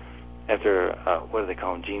after what do they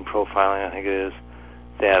call them, gene profiling, I think it is,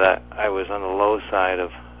 that I was on the low side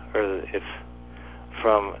of, or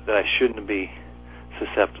that I shouldn't be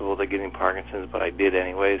susceptible to getting Parkinson's, but I did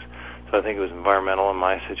anyways. So I think it was environmental in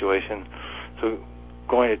my situation. So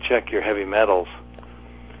going to check your heavy metals,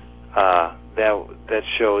 that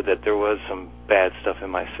showed that there was some bad stuff in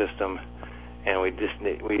my system, and we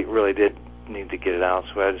really did need to get it out.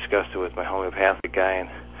 So I discussed it with my homeopathic guy, and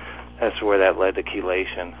that's where that led to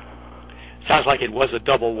chelation. Sounds like it was a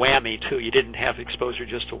double whammy too. You didn't have exposure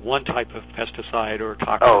just to one type of pesticide or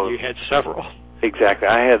toxin. Oh, you had several. Exactly.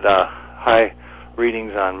 I had high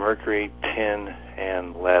readings on mercury, tin,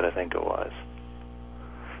 and lead, I think it was.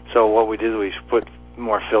 So what we did, we put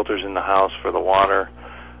more filters in the house for the water,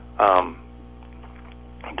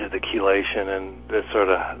 did the chelation, and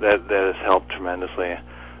that has helped tremendously.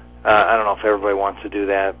 I don't know if everybody wants to do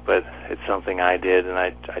that, but it's something I did, and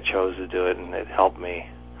I chose to do it, and it helped me.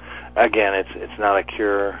 Again, it's not a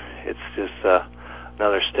cure. It's just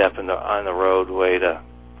another step on the roadway to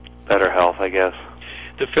better health, I guess.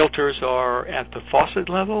 The filters are at the faucet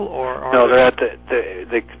level, or no? They're at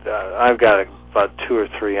I've got about 2 or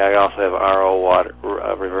 3. I also have RO water,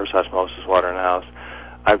 reverse osmosis water in the house.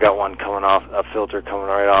 I've got one a filter coming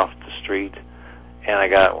right off the street, and I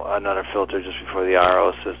got another filter just before the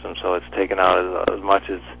RO system, so it's taken out as much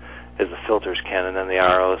as the filters can, and then the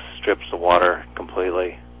RO strips the water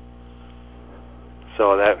completely.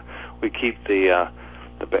 So that we keep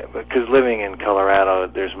because living in Colorado,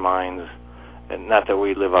 there's mines, and not that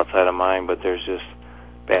we live outside a mine, but there's just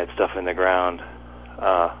bad stuff in the ground,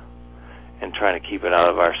 and trying to keep it out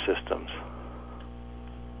of our systems.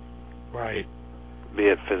 Right. Be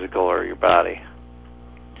it physical or your body.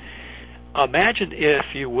 Imagine,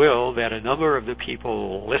 if you will, that a number of the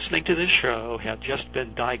people listening to this show have just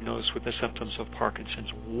been diagnosed with the symptoms of Parkinson's.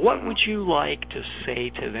 What would you like to say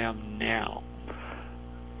to them now?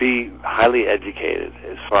 Be highly educated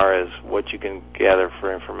as far as what you can gather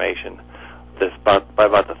for information. By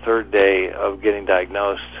about the third day of getting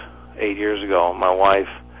diagnosed 8 years ago, my wife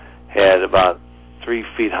had about 3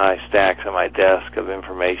 feet high stacks on my desk of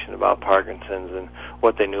information about Parkinson's and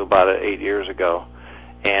what they knew about it 8 years ago.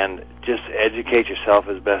 And just educate yourself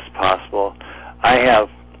as best possible. I've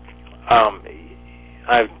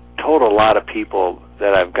told a lot of people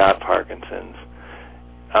that I've got Parkinson's,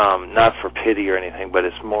 not for pity or anything, but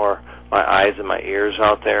it's more my eyes and my ears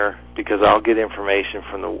out there, because I'll get information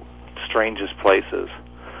from the strangest places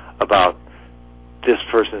about this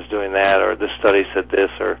person's doing that, or this study said this,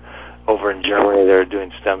 or over in Germany they're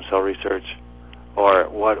doing stem cell research, or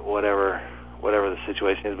whatever the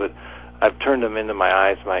situation is. But I've turned them into my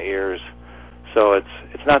eyes, my ears. So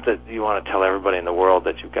it's not that you want to tell everybody in the world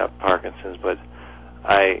that you've got Parkinson's, but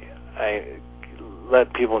I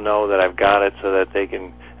let people know that I've got it so that they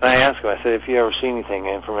can. And I ask them, I said, if you ever see anything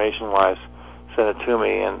information-wise, send it to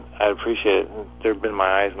me, and I'd appreciate it. They've been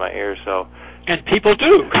my eyes, my ears. So. And people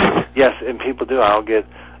do. Yes, and people do. I'll get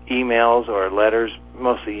emails or letters,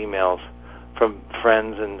 mostly emails, from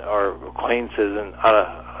friends or acquaintances, and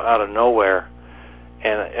out of nowhere.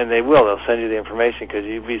 and they will. They'll send you the information, because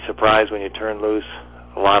you'd be surprised when you turn loose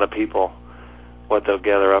a lot of people what they'll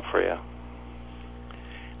gather up for you.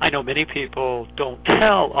 I know many people don't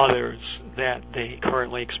tell others that they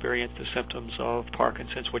currently experience the symptoms of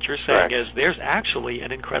Parkinson's. What you're saying Correct. is there's actually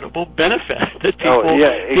an incredible benefit that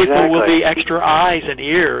people will be extra eyes and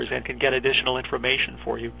ears and can get additional information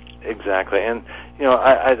for you. Exactly. And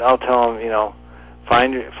I'll tell them,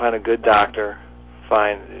 find a good doctor,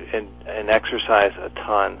 and exercise a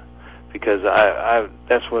ton, because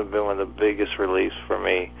that's been one of the biggest reliefs for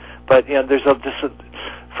me. But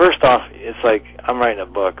first off, it's like I'm writing a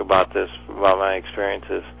book about my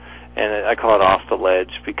experiences, and I call it Off the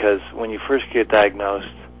Ledge, because when you first get diagnosed,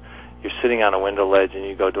 you're sitting on a window ledge and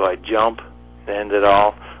you go, do I jump and end it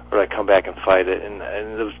all, or do I come back and fight it? And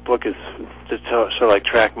this book is to sort of like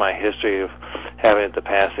track my history of having it the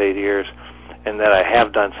past 8 years, and that I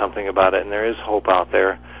have done something about it, and there is hope out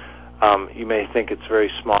there. You may think it's very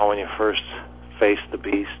small when you first face the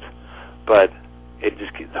beast, but the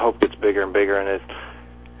hope gets bigger and bigger, and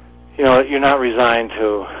you're not resigned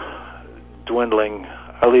to dwindling.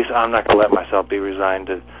 At least I'm not going to let myself be resigned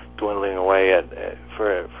to dwindling away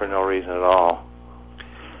for no reason at all.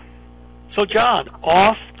 So, John,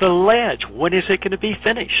 Off the Ledge, when is it going to be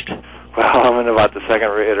finished? Well, I'm in about the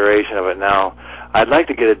second iteration of it now. I'd like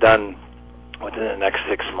to get it done within the next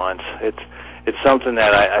 6 months. It's something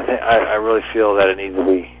that I really feel that it needs to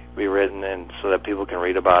be written, and so that people can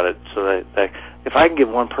read about it. So that if I can give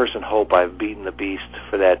one person hope, I've beaten the beast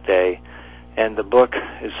for that day. And the book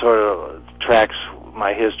is sort of tracks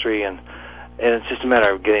my history, and it's just a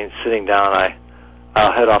matter of sitting down.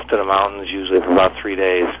 I'll head off to the mountains usually for about 3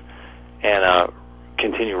 days, and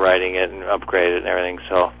continue writing it and upgrade it and everything.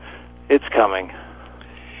 So it's coming.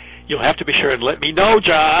 You'll have to be sure and let me know,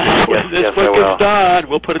 John, when this book is done.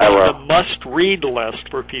 We'll put it on the must-read list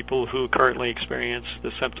for people who currently experience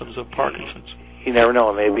the symptoms of Parkinson's. You never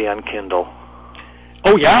know. It may be on Kindle.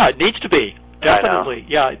 Oh, yeah, it needs to be. Definitely.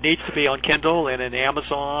 Yeah, it needs to be on Kindle and in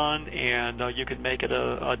Amazon, and you can make it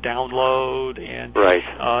a download. And right.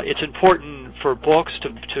 It's important for books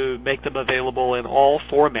to make them available in all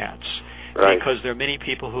formats. Right. Because there are many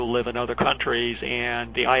people who live in other countries,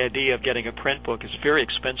 and the idea of getting a print book is very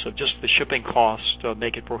expensive. Just the shipping costs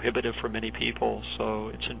make it prohibitive for many people. So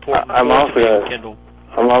it's important to be on Kindle.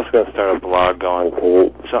 I'm also going to start a blog going.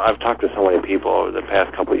 So I've talked to so many people over the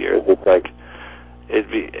past couple of years. It's like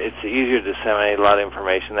it's easier to disseminate a lot of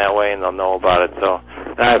information that way, and they'll know about it. So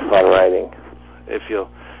now I have fun writing. In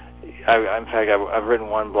fact, I've written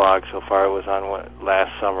one blog so far. It was on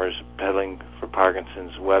last summer's Peddling for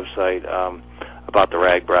Parkinson's website about the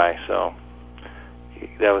RAGBRAI. So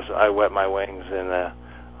I wet my wings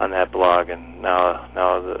on that blog, and now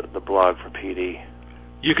the blog for PD.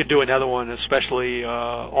 You could do another one, especially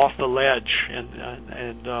Off the Ledge,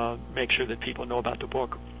 and make sure that people know about the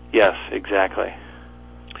book. Yes, exactly.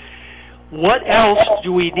 What else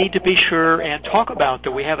do we need to be sure and talk about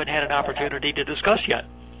that we haven't had an opportunity to discuss yet?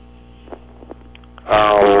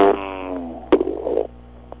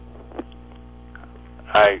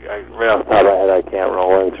 Right off the top of my head, I can't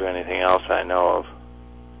roll into anything else I know of.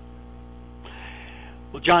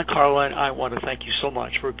 Well, John Carlin, I want to thank you so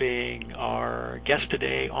much for being our guest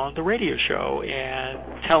today on the radio show and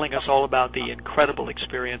telling us all about the incredible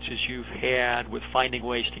experiences you've had with finding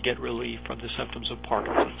ways to get relief from the symptoms of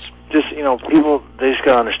Parkinson's. Just, people, they just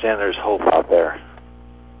got to understand there's hope out there.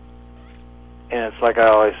 And it's like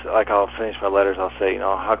I'll finish my letters, I'll say,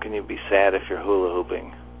 how can you be sad if you're hula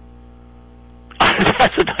hooping?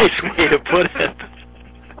 That's a nice way to put it.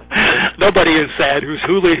 Nobody is sad who's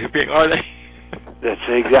hula hooping, are they? That's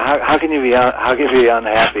exactly. How can you be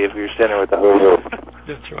unhappy if you're standing with the hula hoop?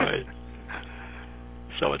 That's right.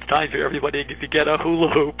 So it's time for everybody to get a hula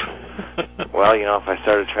hoop. Well, if I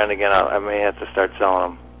start a trend again, I may have to start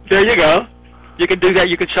selling them. There you go. You can do that.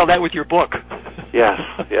 You can sell that with your book. Yes.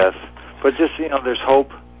 But just there's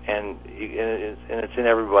hope, and it's in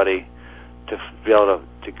everybody to be able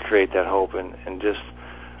to create that hope and just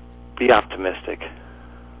be optimistic.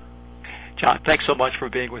 John, thanks so much for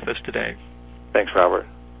being with us today. Thanks, Robert.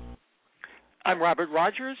 I'm Robert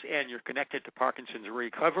Rogers, and you're connected to Parkinson's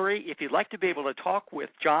Recovery. If you'd like to be able to talk with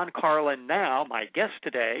John Carlin now, my guest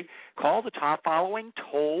today, call the top following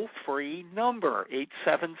toll-free number,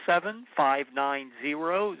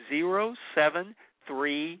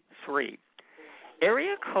 877-590-0733.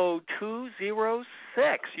 Area code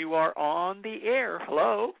 206. You are on the air.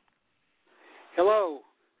 Hello? Hello.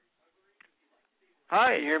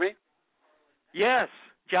 Hi. Can you hear me? Yes,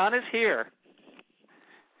 John is here.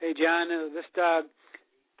 Hey, John, this Doug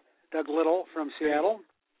Little from Seattle.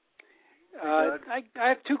 I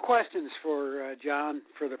have two questions for John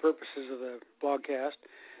for the purposes of the blogcast.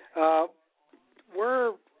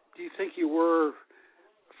 Where do you think you were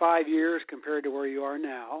 5 years compared to where you are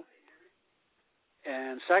now?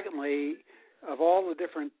 And secondly, of all the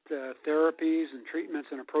different therapies and treatments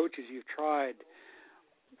and approaches you've tried,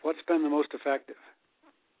 what's been the most effective?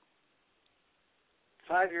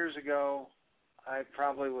 5 years ago, I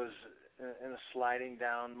probably was in a sliding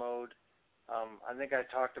down mode. I think I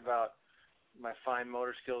talked about my fine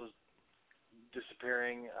motor skills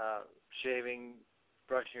disappearing, shaving,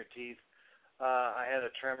 brushing your teeth. I had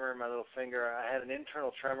a tremor in my little finger. I had an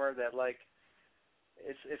internal tremor that, like,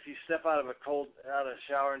 it's if you step out of a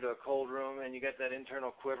shower into a cold room and you get that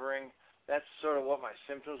internal quivering. That's sort of what my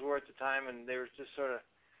symptoms were at the time, and they were just sort of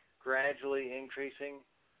gradually increasing.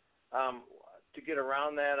 To get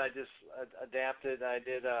around that, I just adapted. I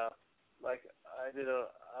did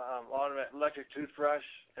automatic electric toothbrush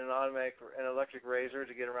and an electric razor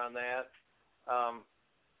to get around that.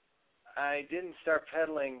 I didn't start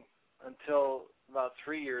pedaling until about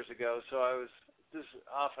 3 years ago, so I was just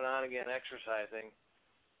off and on again exercising.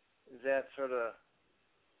 Does that sort of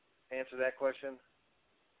answer that question?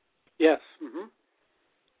 Yes. Mm-hmm.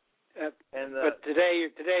 But today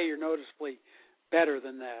you're noticeably better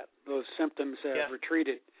than that. Those symptoms have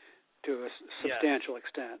retreated to a substantial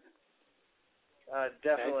extent.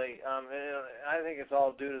 Definitely. Okay. I think it's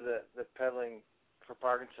all due to the Pedaling for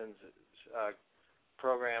Parkinson's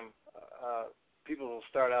program. People will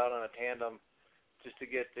start out on a tandem just to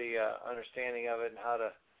get the understanding of it and how to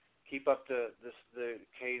keep up the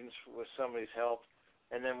cadence with somebody's help.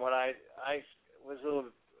 And then when I was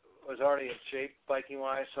already in shape biking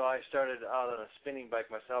wise, so I started out on a spinning bike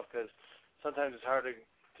myself, because sometimes it's hard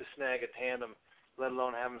to snag a tandem, let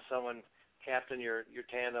alone having someone captain your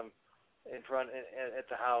tandem in front at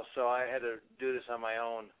the house. So I had to do this on my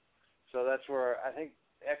own. So that's where I think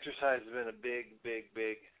exercise has been a big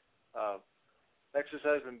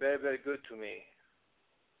exercise has been very, very good to me.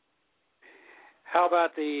 How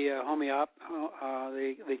about the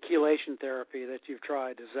the chelation therapy that you've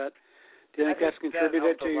tried? Do you think that's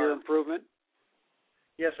contributed to your improvement?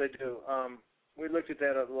 Yes, I do. We looked at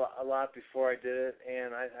that a lot before I did it,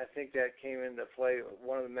 and I think that came into play.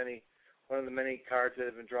 One of the many cards that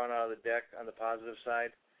have been drawn out of the deck on the positive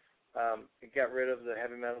side. It got rid of the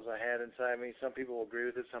heavy metals I had inside me. Some people will agree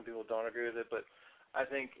with it, some people don't agree with it, but I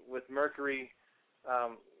think with mercury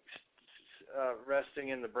resting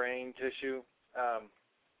in the brain tissue,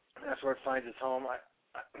 that's where it finds its home.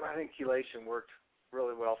 I think chelation worked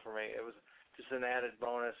really well for me. It was just an added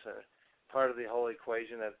bonus, part of the whole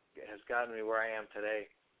equation that has gotten me where I am today.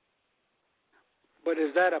 But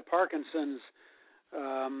is that a Parkinson's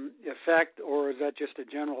effect, or is that just a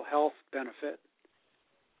general health benefit?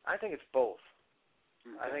 I think it's both.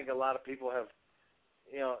 Okay. I think a lot of people have,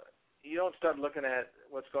 you don't start looking at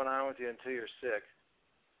what's going on with you until you're sick.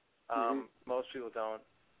 Most people don't.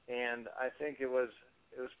 And I think it was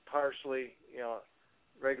partially,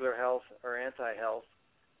 regular health or anti-health,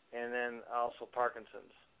 and then also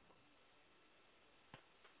Parkinson's.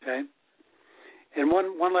 Okay. And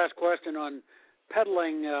one last question on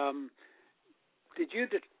pedaling. Did you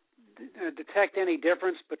detect any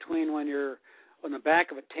difference between when you're on the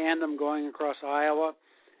back of a tandem going across Iowa,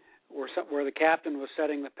 where the captain was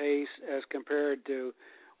setting the pace, as compared to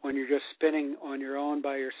when you're just spinning on your own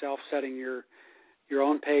by yourself, setting your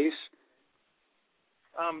own pace?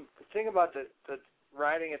 The thing about the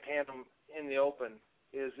riding a tandem in the open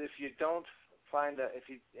is if you don't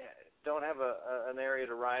have an area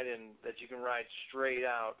to ride in that you can ride straight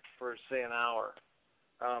out for, say, an hour,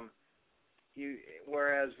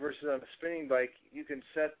 whereas versus on a spinning bike, you can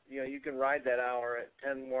you can ride that hour at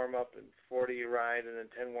 10 warm up and 40 you ride, and then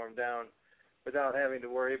 10 warm down, without having to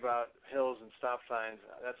worry about hills and stop signs.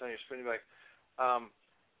 That's on your spinning bike.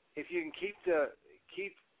 If you can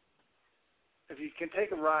if you can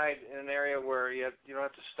take a ride in an area where you don't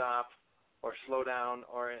have to stop or slow down,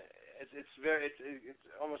 or it's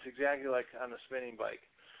almost exactly like on a spinning bike.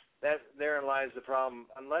 Therein lies the problem.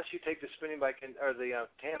 Unless you take the spinning bike or the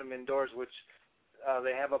tandem indoors, which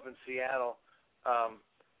they have up in Seattle,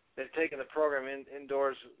 they've taken the program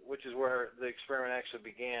indoors, which is where the experiment actually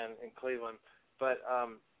began in Cleveland. But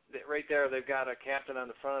right there, they've got a captain on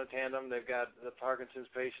the front of the tandem. They've got the Parkinson's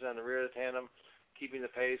patient on the rear of the tandem, keeping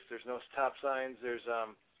the pace. There's no stop signs. There's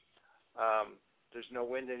no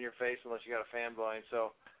wind in your face unless you got a fan blowing.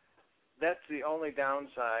 So that's the only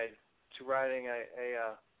downside to riding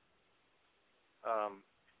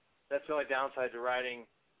that's the only downside to riding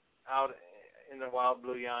out in the wild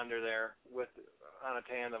blue yonder there on a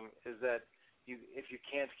tandem, is that if you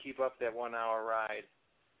can't keep up that 1 hour ride,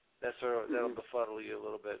 that'll befuddle you a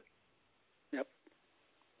little bit. Yep.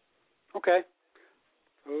 Okay.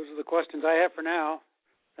 Those are the questions I have for now.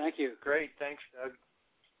 Thank you. Great. Thanks, Doug.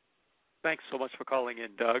 Thanks so much for calling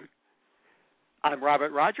in, Doug. I'm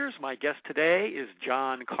Robert Rogers. My guest today is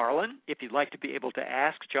John Carlin. If you'd like to be able to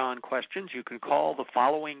ask John questions, you can call the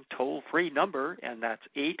following toll-free number, and that's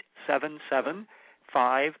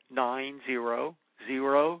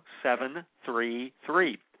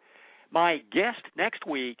 877-590-0733. My guest next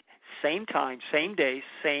week, same time, same day,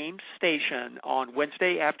 same station, on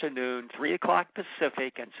Wednesday afternoon, 3 o'clock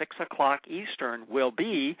Pacific and 6 o'clock Eastern, will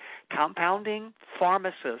be compounding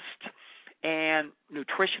pharmacist and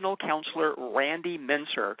nutritional counselor Randy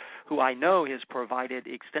Mincer, who I know has provided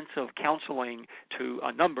extensive counseling to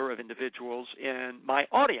a number of individuals in my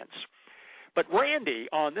audience. But Randy,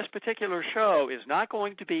 on this particular show, is not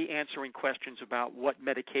going to be answering questions about what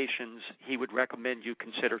medications he would recommend you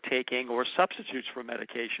consider taking or substitutes for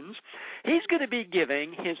medications. He's going to be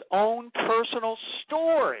giving his own personal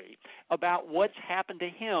story about what's happened to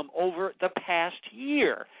him over the past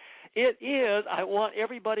year. It is, I want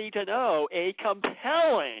everybody to know, a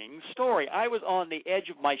compelling story. I was on the edge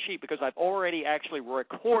of my seat because I've already actually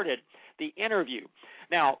recorded the interview.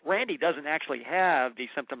 Now, Randy doesn't actually have the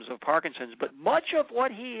symptoms of Parkinson's, but much of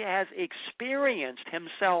what he has experienced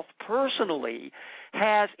himself personally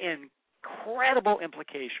has incredible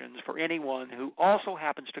implications for anyone who also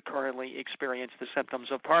happens to currently experience the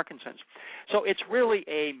symptoms of Parkinson's. So it's really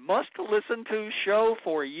a must-listen-to show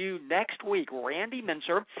for you next week. Randy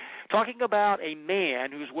Mincer talking about a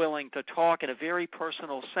man who's willing to talk in a very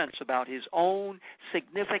personal sense about his own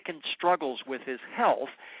significant struggles with his health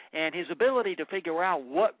and his ability to figure out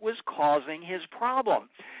what was causing his problem.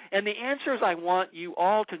 And the answers I want you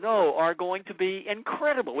all to know are going to be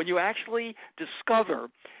incredible when you actually discover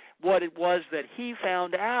what it was that he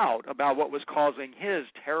found out about what was causing his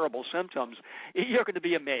terrible symptoms. You're going to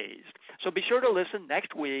be amazed. So be sure to listen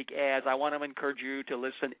next week, as I want to encourage you to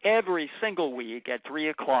listen every single week at 3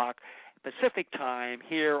 o'clock Pacific time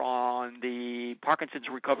here on the Parkinson's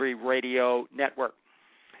Recovery Radio Network.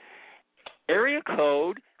 Area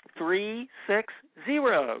code 360.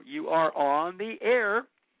 You are on the air.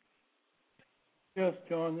 Yes,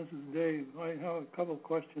 John, this is Dave. I have a couple of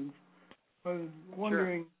questions. I was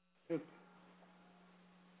wondering if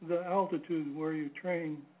the altitude where you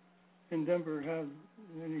train in Denver has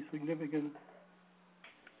any significance,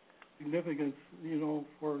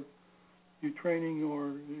 for your training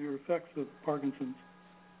or your effects of Parkinson's.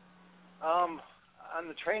 On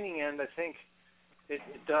the training end, I think it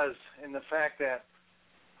does, in the fact that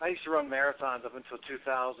I used to run marathons up until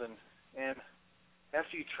 2000, and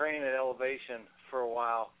after you train at elevation for a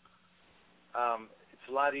while, it's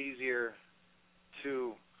a lot easier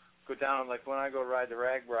to go down. Like when I go ride the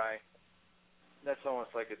Ragbri, that's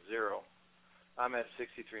almost like at zero. I'm at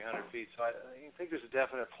 6,300 feet, so I think there's a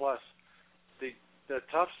definite plus. The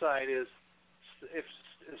tough side is if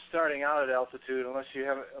starting out at altitude, unless you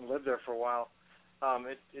haven't lived there for a while,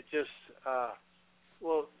 it just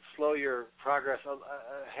will slow your progress a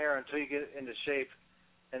hair until you get into shape.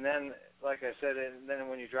 And then, like I said, and then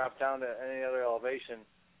when you drop down to any other elevation,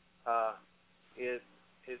 it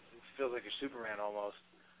feels like you're Superman almost.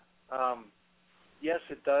 Yes,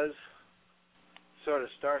 it does sort of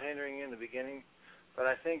start hindering you in the beginning, but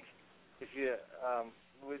I think if you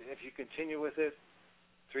continue with it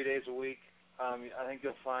 3 days a week, I think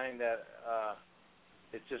you'll find that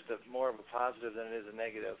it's just more of a positive than it is a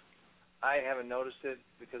negative. I haven't noticed it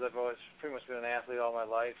because I've always pretty much been an athlete all my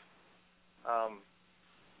life.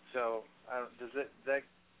 So does that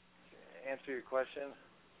answer your question?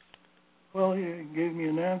 Well, you gave me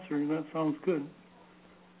an answer, and that sounds good.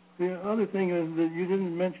 The other thing is that you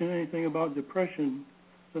didn't mention anything about depression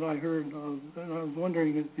that I heard of, and I was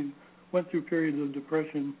wondering if you went through periods of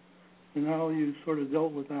depression and how you sort of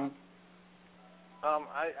dealt with that.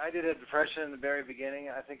 I did have depression in the very beginning.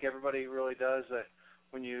 I think everybody really does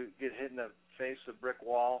when you get hit in the face with a brick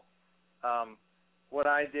wall. What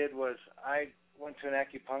I did was I went to an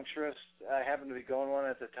acupuncturist. I happened to be going one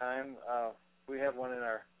at the time. We have one in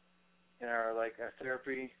our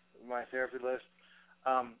therapy, my therapy list.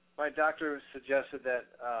 My doctor suggested that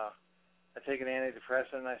I take an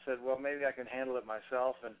antidepressant, and I said, well, maybe I can handle it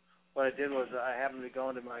myself. And what I did was I happened to be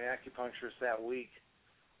going to my acupuncturist that week,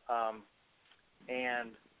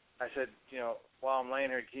 and I said, while I'm laying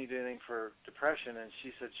here, can you do anything for depression? And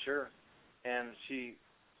she said, sure. And she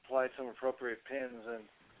applied some appropriate pins,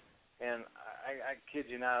 and I kid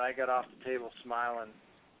you not, I got off the table smiling.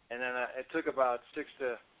 And then it took about 6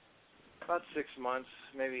 months,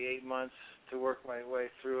 maybe 8 months, to work my way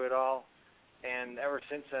through it all. and ever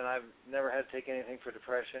since then, I've never had to take anything for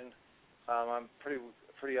depression. I'm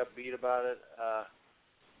pretty upbeat about it.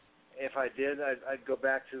 If I did, I'd go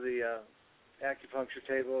back to the acupuncture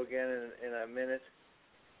table again in a minute.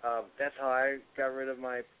 That's how I got rid of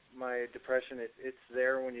my depression. It's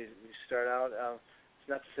there when you start out. It's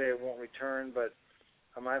not to say it won't return, but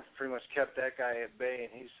I've pretty much kept that guy at bay,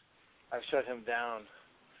 and I've shut him down.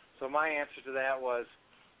 So my answer to that was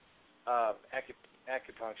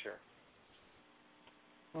acupuncture.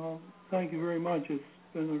 Well, thank you very much. It's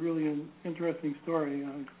been a really an interesting story.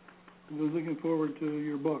 I was looking forward to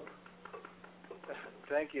your book.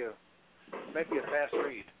 Thank you. Might be a fast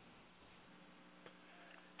read.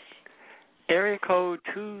 Area code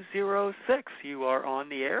 206, you are on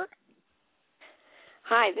the air.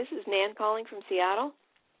 Hi, this is Nan calling from Seattle.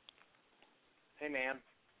 Hey, Nan.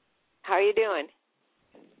 How are you doing?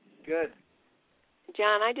 Good.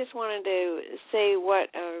 John, I just wanted to say what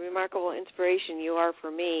a remarkable inspiration you are for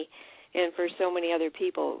me and for so many other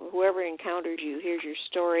people. Whoever encounters you, hears your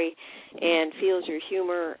story, and feels your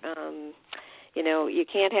humor. You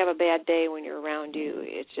can't have a bad day when you're around you.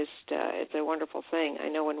 It's just, it's a wonderful thing. I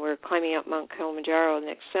know when we're climbing up Mount Kilimanjaro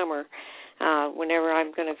next summer, whenever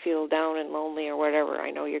I'm going to feel down and lonely or whatever,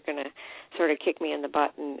 I know you're going to sort of kick me in the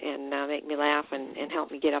butt and make me laugh and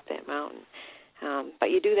help me get up that mountain. But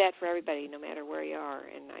you do that for everybody, no matter where you are,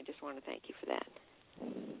 and I just want to thank you for that.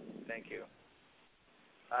 Thank you.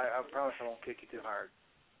 I promise I won't kick you too hard.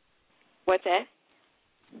 What's that?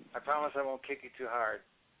 I promise I won't kick you too hard,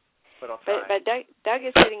 but I'll try. But Doug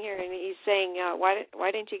is sitting here, and he's saying, why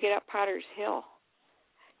didn't you get up Potter's Hill?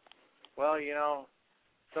 Well,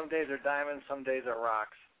 some days are diamonds, some days are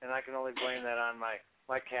rocks, and I can only blame that on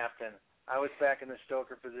my captain. I was back in the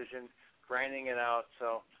stoker position, grinding it out,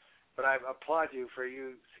 so... But I applaud you for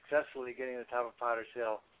you successfully getting to the top of Potter's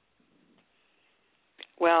Hill.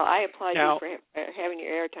 Well, I applaud you for having your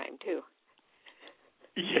airtime, too.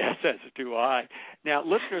 Yes, as do I. Now,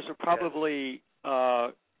 listeners are probably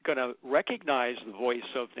going to recognize the voice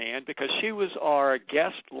of Nan because she was our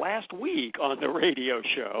guest last week on the radio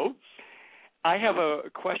show. I have a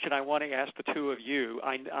question I want to ask the two of you.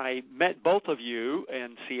 I met both of you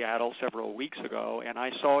in Seattle several weeks ago, and I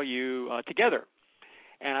saw you together.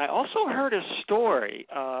 And I also heard a story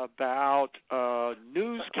about a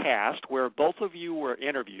newscast where both of you were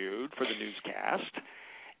interviewed for the newscast.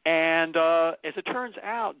 And as it turns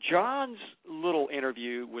out, John's little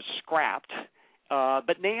interview was scrapped,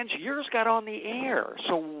 but Nan's, yours got on the air.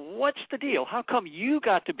 So what's the deal? How come you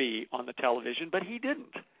got to be on the television, but he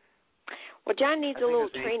didn't? Well, John needs a little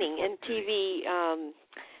training in TV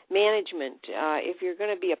management. If you're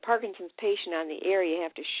going to be a Parkinson's patient on the air, you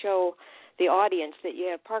have to show the audience that you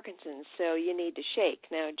have Parkinson's, so you need to shake.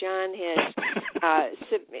 Now, John has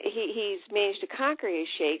he's managed to conquer his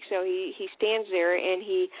shake, so he stands there and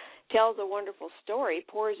he tells a wonderful story,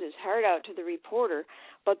 pours his heart out to the reporter,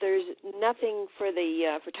 but there's nothing for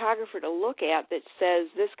the photographer to look at that says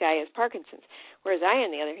this guy has Parkinson's. Whereas I, on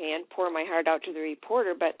the other hand, pour my heart out to the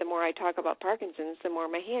reporter, but the more I talk about Parkinson's, the more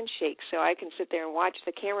my hand shakes. So I can sit there and watch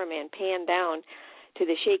the cameraman pan down to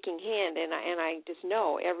the shaking hand, and I just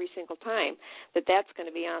know every single time that that's going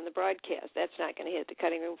to be on the broadcast. That's not going to hit the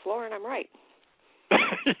cutting room floor, and I'm right.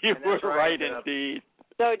 You were right indeed.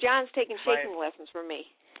 So John's taking shaking lessons from me.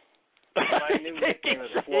 My new nickname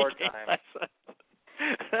is Floor Time.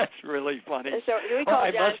 That's really funny. So we call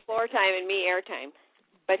John Floor Time and me Airtime,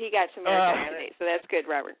 but he got some airtime today, so that's good,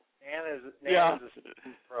 Robert. Nan is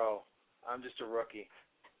a pro. I'm just a rookie.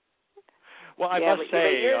 Well, I must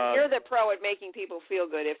say... You're the pro at making people feel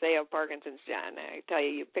good if they have Parkinson's, John. I tell you,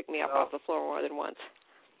 you picked me up off the floor more than once.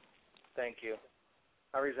 Thank you.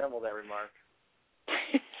 I resemble that remark.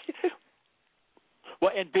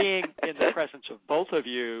 Well, and being in the presence of both of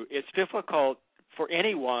you, it's difficult for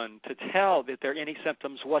anyone to tell that there are any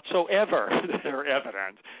symptoms whatsoever that are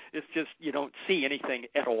evident. It's just you don't see anything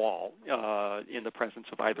at all in the presence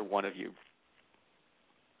of either one of you.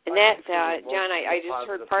 And that, John, I just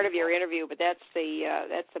heard part of your interview, but that's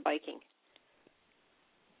the biking.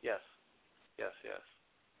 Yes.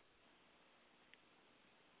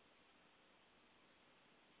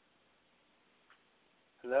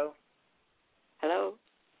 Hello? Hello?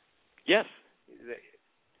 Yes.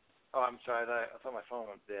 Oh, I'm sorry. I thought my phone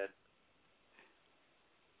went dead.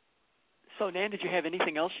 So, Nan, did you have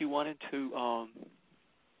anything else you wanted to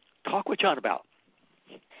talk with John about?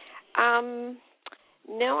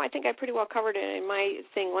 No, I think I pretty well covered it in my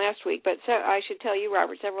thing last week. But I should tell you,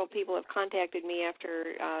 Robert, several people have contacted me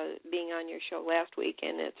after being on your show last week,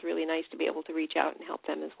 and it's really nice to be able to reach out and help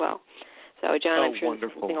them as well. So, John, I'm sure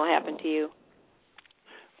wonderful. something will happen to you.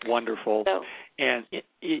 Wonderful. So. And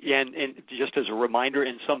just as a reminder,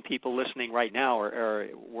 and some people listening right now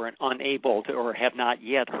were unable to or have not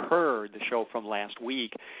yet heard the show from last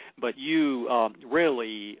week, but you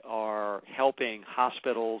really are helping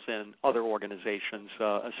hospitals and other organizations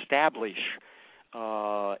establish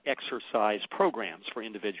exercise programs for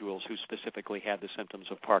individuals who specifically have the symptoms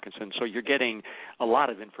of Parkinson's. So you're getting a lot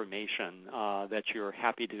of information that you're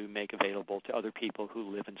happy to make available to other people who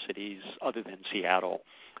live in cities other than Seattle.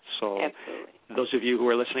 So absolutely. Those of you who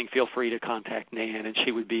are listening, feel free to contact Nan, and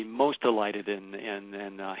she would be most delighted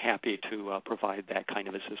and happy to provide that kind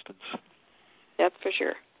of assistance. That's for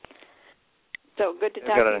sure. So good to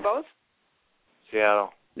talk to you both.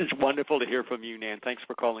 Seattle. It's wonderful to hear from you, Nan. Thanks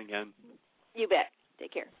for calling in. You bet.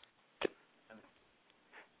 Take care.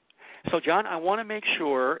 So, John, I want to make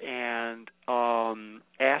sure and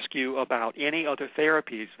ask you about any other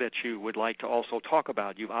therapies that you would like to also talk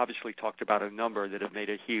about. You've obviously talked about a number that have made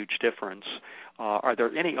a huge difference. Are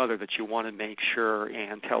there any other that you want to make sure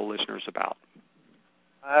and tell listeners about?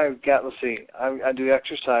 I do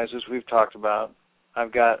exercises we've talked about.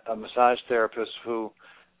 I've got a massage therapist who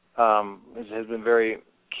has been very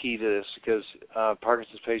key to this because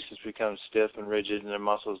Parkinson's patients become stiff and rigid and their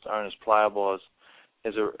muscles aren't as pliable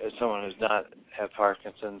as someone who's not had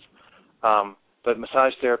Parkinson's. But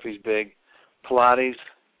massage therapy is big. Pilates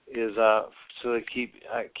is so it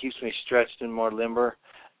keeps me stretched and more limber.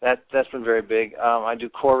 That's been very big. I do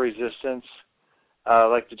core resistance.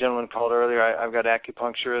 Like the gentleman called earlier, I've got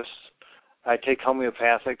acupuncturists. I take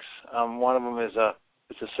homeopathics. One of them is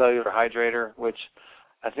it's a cellular hydrator, which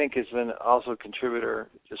I think has been also a contributor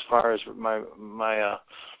as far as my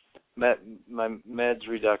meds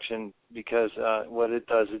reduction, because what it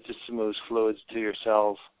does, it just moves fluids to your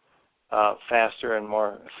cells faster and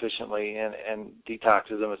more efficiently and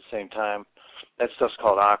detoxes them at the same time. That stuff's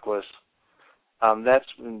called Aquas.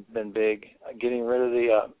 That's been big. Getting rid of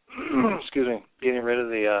the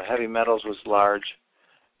heavy metals was large,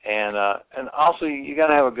 and also you got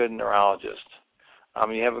to have a good neurologist.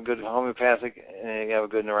 You have a good homeopathic and you have a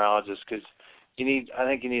good neurologist because I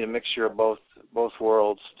think you need a mixture of both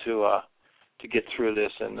worlds to get through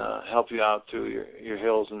this and help you out through your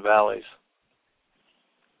hills and valleys.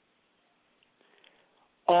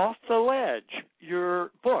 Off the Ledge,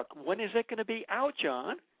 your book. When is it going to be out,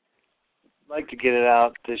 John? I'd like to get it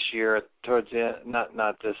out this year, towards the end,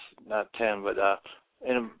 not 10, but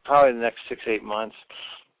in probably the next 6-8 months.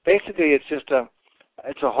 Basically, it's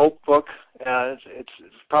a hope book. It's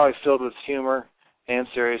probably filled with humor and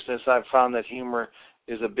seriousness. I've found that humor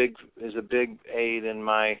is a big aid in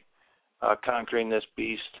my conquering this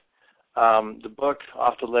beast. The book,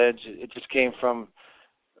 Off the Ledge, it just came from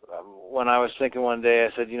when I was thinking one day. I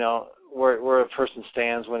said, where a person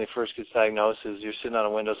stands when he first gets diagnosed is you're sitting on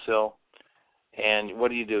a windowsill, and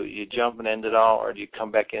what do? You jump and end it all, or do you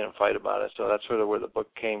come back in and fight about it? So that's sort of where the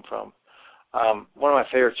book came from. One of my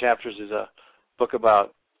favorite chapters is a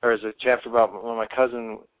chapter about when my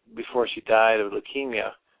cousin, before she died of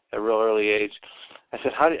leukemia at a real early age. I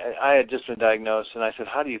said, I had just been diagnosed, and I said,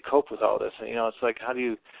 how do you cope with all this? And, it's like, how do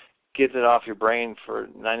you get it off your brain for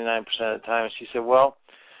 99% of the time? And she said, well,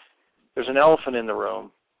 there's an elephant in the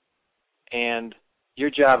room, and your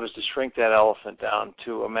job is to shrink that elephant down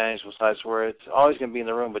to a manageable size where it's always going to be in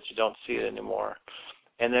the room, but you don't see it anymore.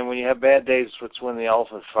 And then when you have bad days, it's when the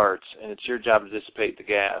elephant farts, and it's your job to dissipate the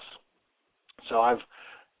gas. So I've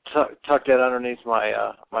tucked that underneath my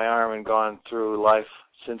arm and gone through life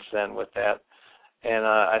since then with that, and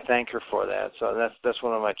I thank her for that. So that's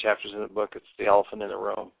one of my chapters in the book. It's the elephant in the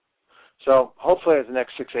room. So hopefully in the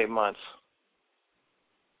next 6-8 months.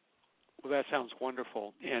 Well, that sounds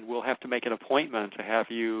wonderful, and we'll have to make an appointment to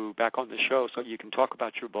have you back on the show so you can talk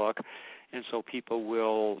about your book, and so people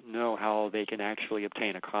will know how they can actually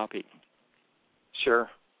obtain a copy. Sure.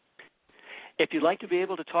 If you'd like to be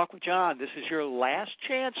able to talk with John, this is your last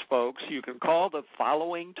chance, folks. You can call the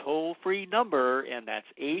following toll-free number, and that's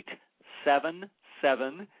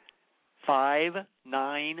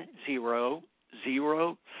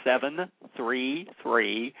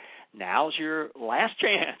 877-590-0733. Now's your last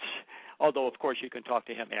chance. Although, of course, you can talk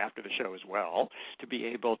to him after the show as well to be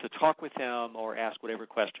able to talk with him or ask whatever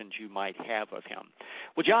questions you might have of him.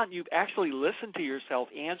 Well, John, you've actually listened to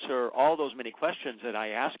yourself answer all those many questions that I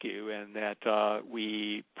asked you and that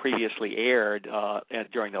we previously aired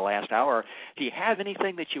during the last hour. Do you have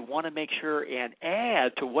anything that you want to make sure and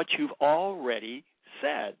add to what you've already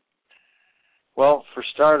said? Well, for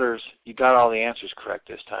starters, you got all the answers correct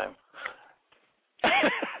this time.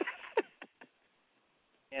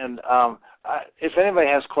 And if anybody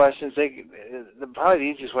has questions, probably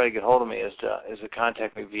the easiest way to get hold of me is to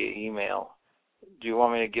contact me via email. do you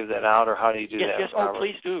want me to give that out, or how do you do that? Yes. Robert? Oh,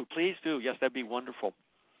 please do. Please do. Yes, that'd be wonderful.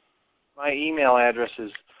 My email address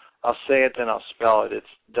is, I'll say it, then I'll spell it. It's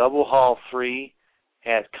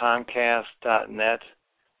doublehall3@comcast.net.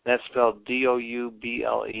 That's spelled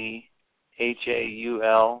DOUBLEHAUL,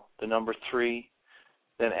 the number 3,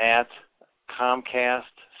 then at Comcast,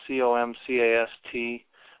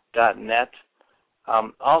 COMCAST.net.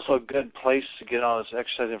 Also, a good place to get all this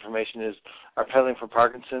exercise information is our Pedaling for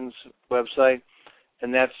Parkinson's website,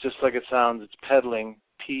 and that's just like it sounds. It's pedaling,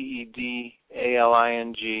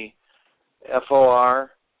 PEDALING,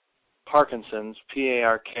 FOR, Parkinson's,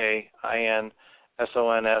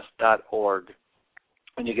 PARKINSONS.org.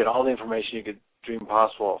 And you get all the information you could dream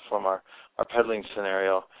possible from our pedaling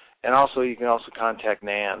scenario. And also, you can also contact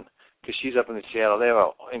Nan, because she's up in Seattle. They have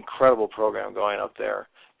an incredible program going up there.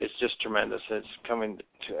 It's just tremendous. It's coming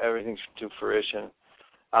to everything to fruition.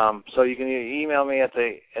 So you can email me at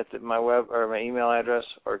my web or my email address,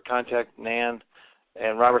 or contact Nan,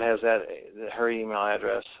 and Robert has her email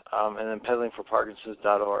address, and then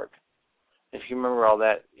pedalingforparkinsons.org. If you remember all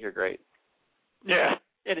that, you're great. Yeah.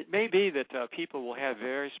 And it may be that people will have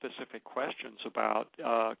very specific questions about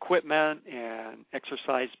equipment and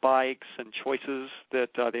exercise bikes and choices that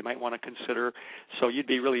they might want to consider. So you'd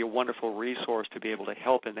be really a wonderful resource to be able to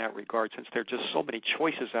help in that regard, since there are just so many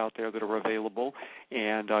choices out there that are available,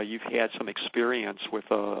 and you've had some experience with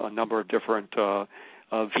a number of different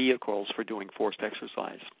vehicles for doing forced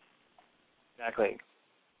exercise. Exactly.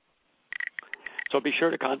 So be sure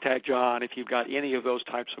to contact John if you've got any of those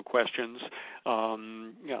types of questions.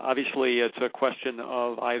 Obviously, it's a question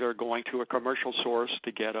of either going to a commercial source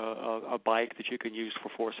to get a bike that you can use for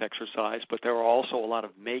force exercise, but there are also a lot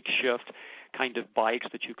of makeshift kind of bikes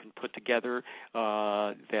that you can put together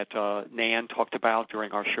that Nan talked about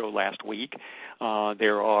during our show last week.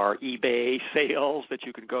 There are eBay sales that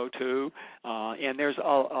you can go to, and there's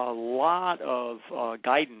a lot of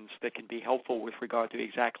guidance that can be helpful with regard to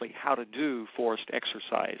exactly how to do forced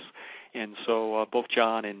exercise. And so both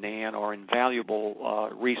John and Nan are invaluable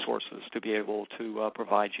resources to be able to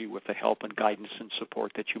provide you with the help and guidance and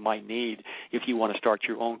support that you might need if you want to start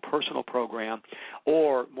your own personal program,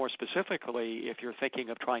 or more specifically, if you're thinking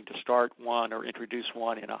of trying to start one or introduce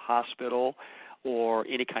one in a hospital or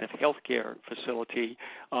any kind of healthcare facility.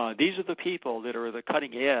 These are the people that are the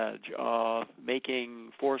cutting edge of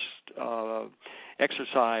making forced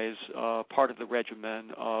exercise part of the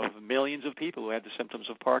regimen of millions of people who have the symptoms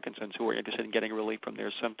of Parkinson's who are interested in getting relief from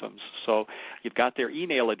their symptoms. So you've got their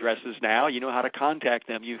email addresses now. You know how to contact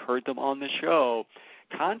them. You've heard them on the show.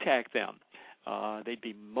 Contact them. They'd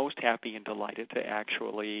be most happy and delighted to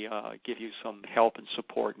actually give you some help and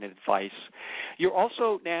support and advice. You're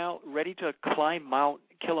also now ready to climb Mount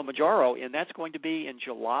Kilimanjaro, and that's going to be in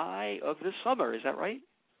July of this summer. Is that right?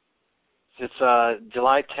 It's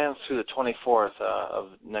July 10th through the 24th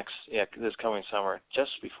of this coming summer,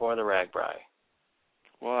 just before the RAGBRAI.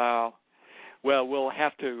 Wow. Well, we'll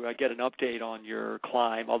have to get an update on your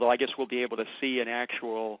climb, although I guess we'll be able to see an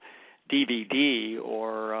actual DVD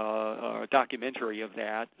or a documentary of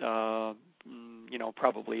that,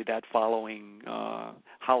 probably that following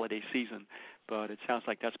holiday season. But it sounds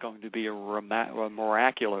like that's going to be a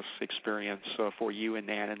miraculous experience for you and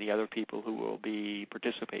Nan and the other people who will be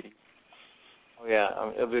participating. Oh, yeah.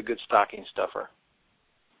 It'll be a good stocking stuffer.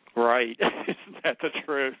 Right. Isn't that the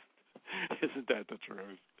truth? Isn't that the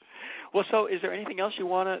truth? Well, so is there anything else you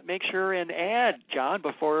want to make sure and add, John,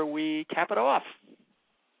 before we cap it off?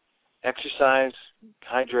 Exercise,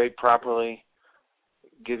 hydrate properly,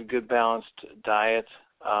 get a good balanced diet,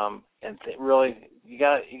 and really, you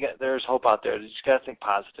got. There's hope out there. You just got to think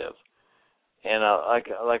positive. And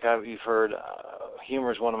you've heard,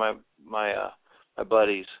 humor is one of my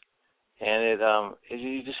buddies, and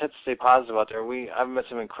you just have to stay positive out there. I've met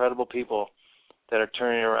some incredible people that are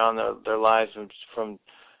turning around their lives from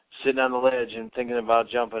sitting on the ledge and thinking about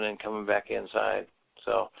jumping and coming back inside.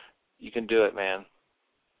 So you can do it, man.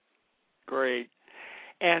 Great.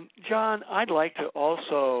 And, John, I'd like to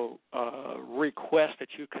also request that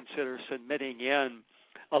you consider submitting in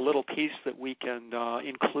a little piece that we can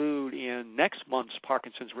include in next month's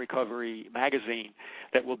Parkinson's Recovery magazine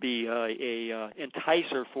that will be a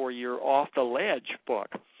enticer for your Off the Ledge book.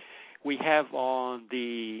 We have on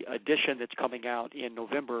the edition that's coming out in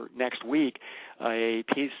November next week a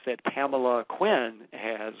piece that Pamela Quinn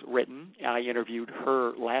has written. I interviewed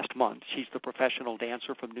her last month. She's the professional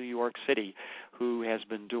dancer from New York City who has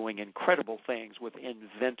been doing incredible things with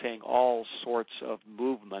inventing all sorts of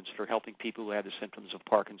movements for helping people who have the symptoms of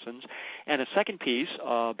Parkinson's. And a second piece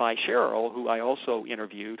by Cheryl, who I also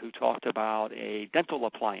interviewed, who talked about a dental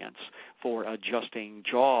appliance for adjusting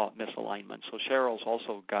jaw misalignment. So Cheryl's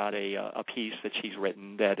also got a piece that she's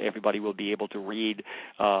written that everybody will be able to read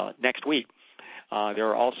next week. There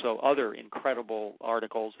are also other incredible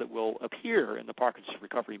articles that will appear in the Parkinson's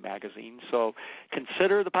Recovery magazine. So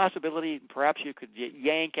consider the possibility perhaps you could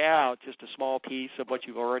yank out just a small piece of what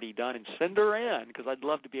you've already done and send her in, because I'd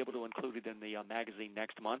love to be able to include it in the magazine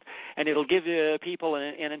next month. And it'll give people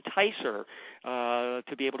an enticer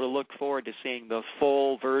to be able to look forward to seeing the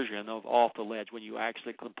full version of Off the Ledge when you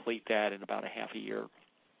actually complete that in about a half a year.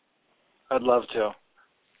 I'd love to.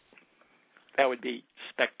 That would be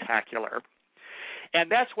spectacular. And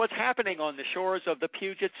that's what's happening on the shores of the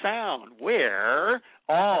Puget Sound, where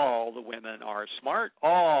all the women are smart,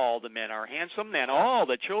 all the men are handsome, and all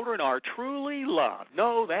the children are truly loved.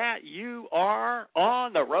 Know that you are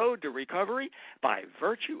on the road to recovery by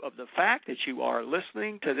virtue of the fact that you are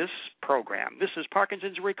listening to this program. This is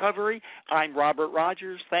Parkinson's Recovery. I'm Robert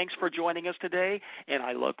Rogers. Thanks for joining us today, and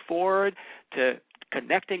I look forward to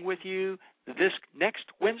connecting with you this next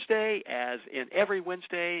Wednesday, as in every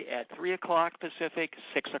Wednesday at 3 o'clock Pacific,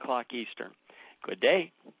 6 o'clock Eastern. Good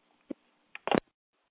day.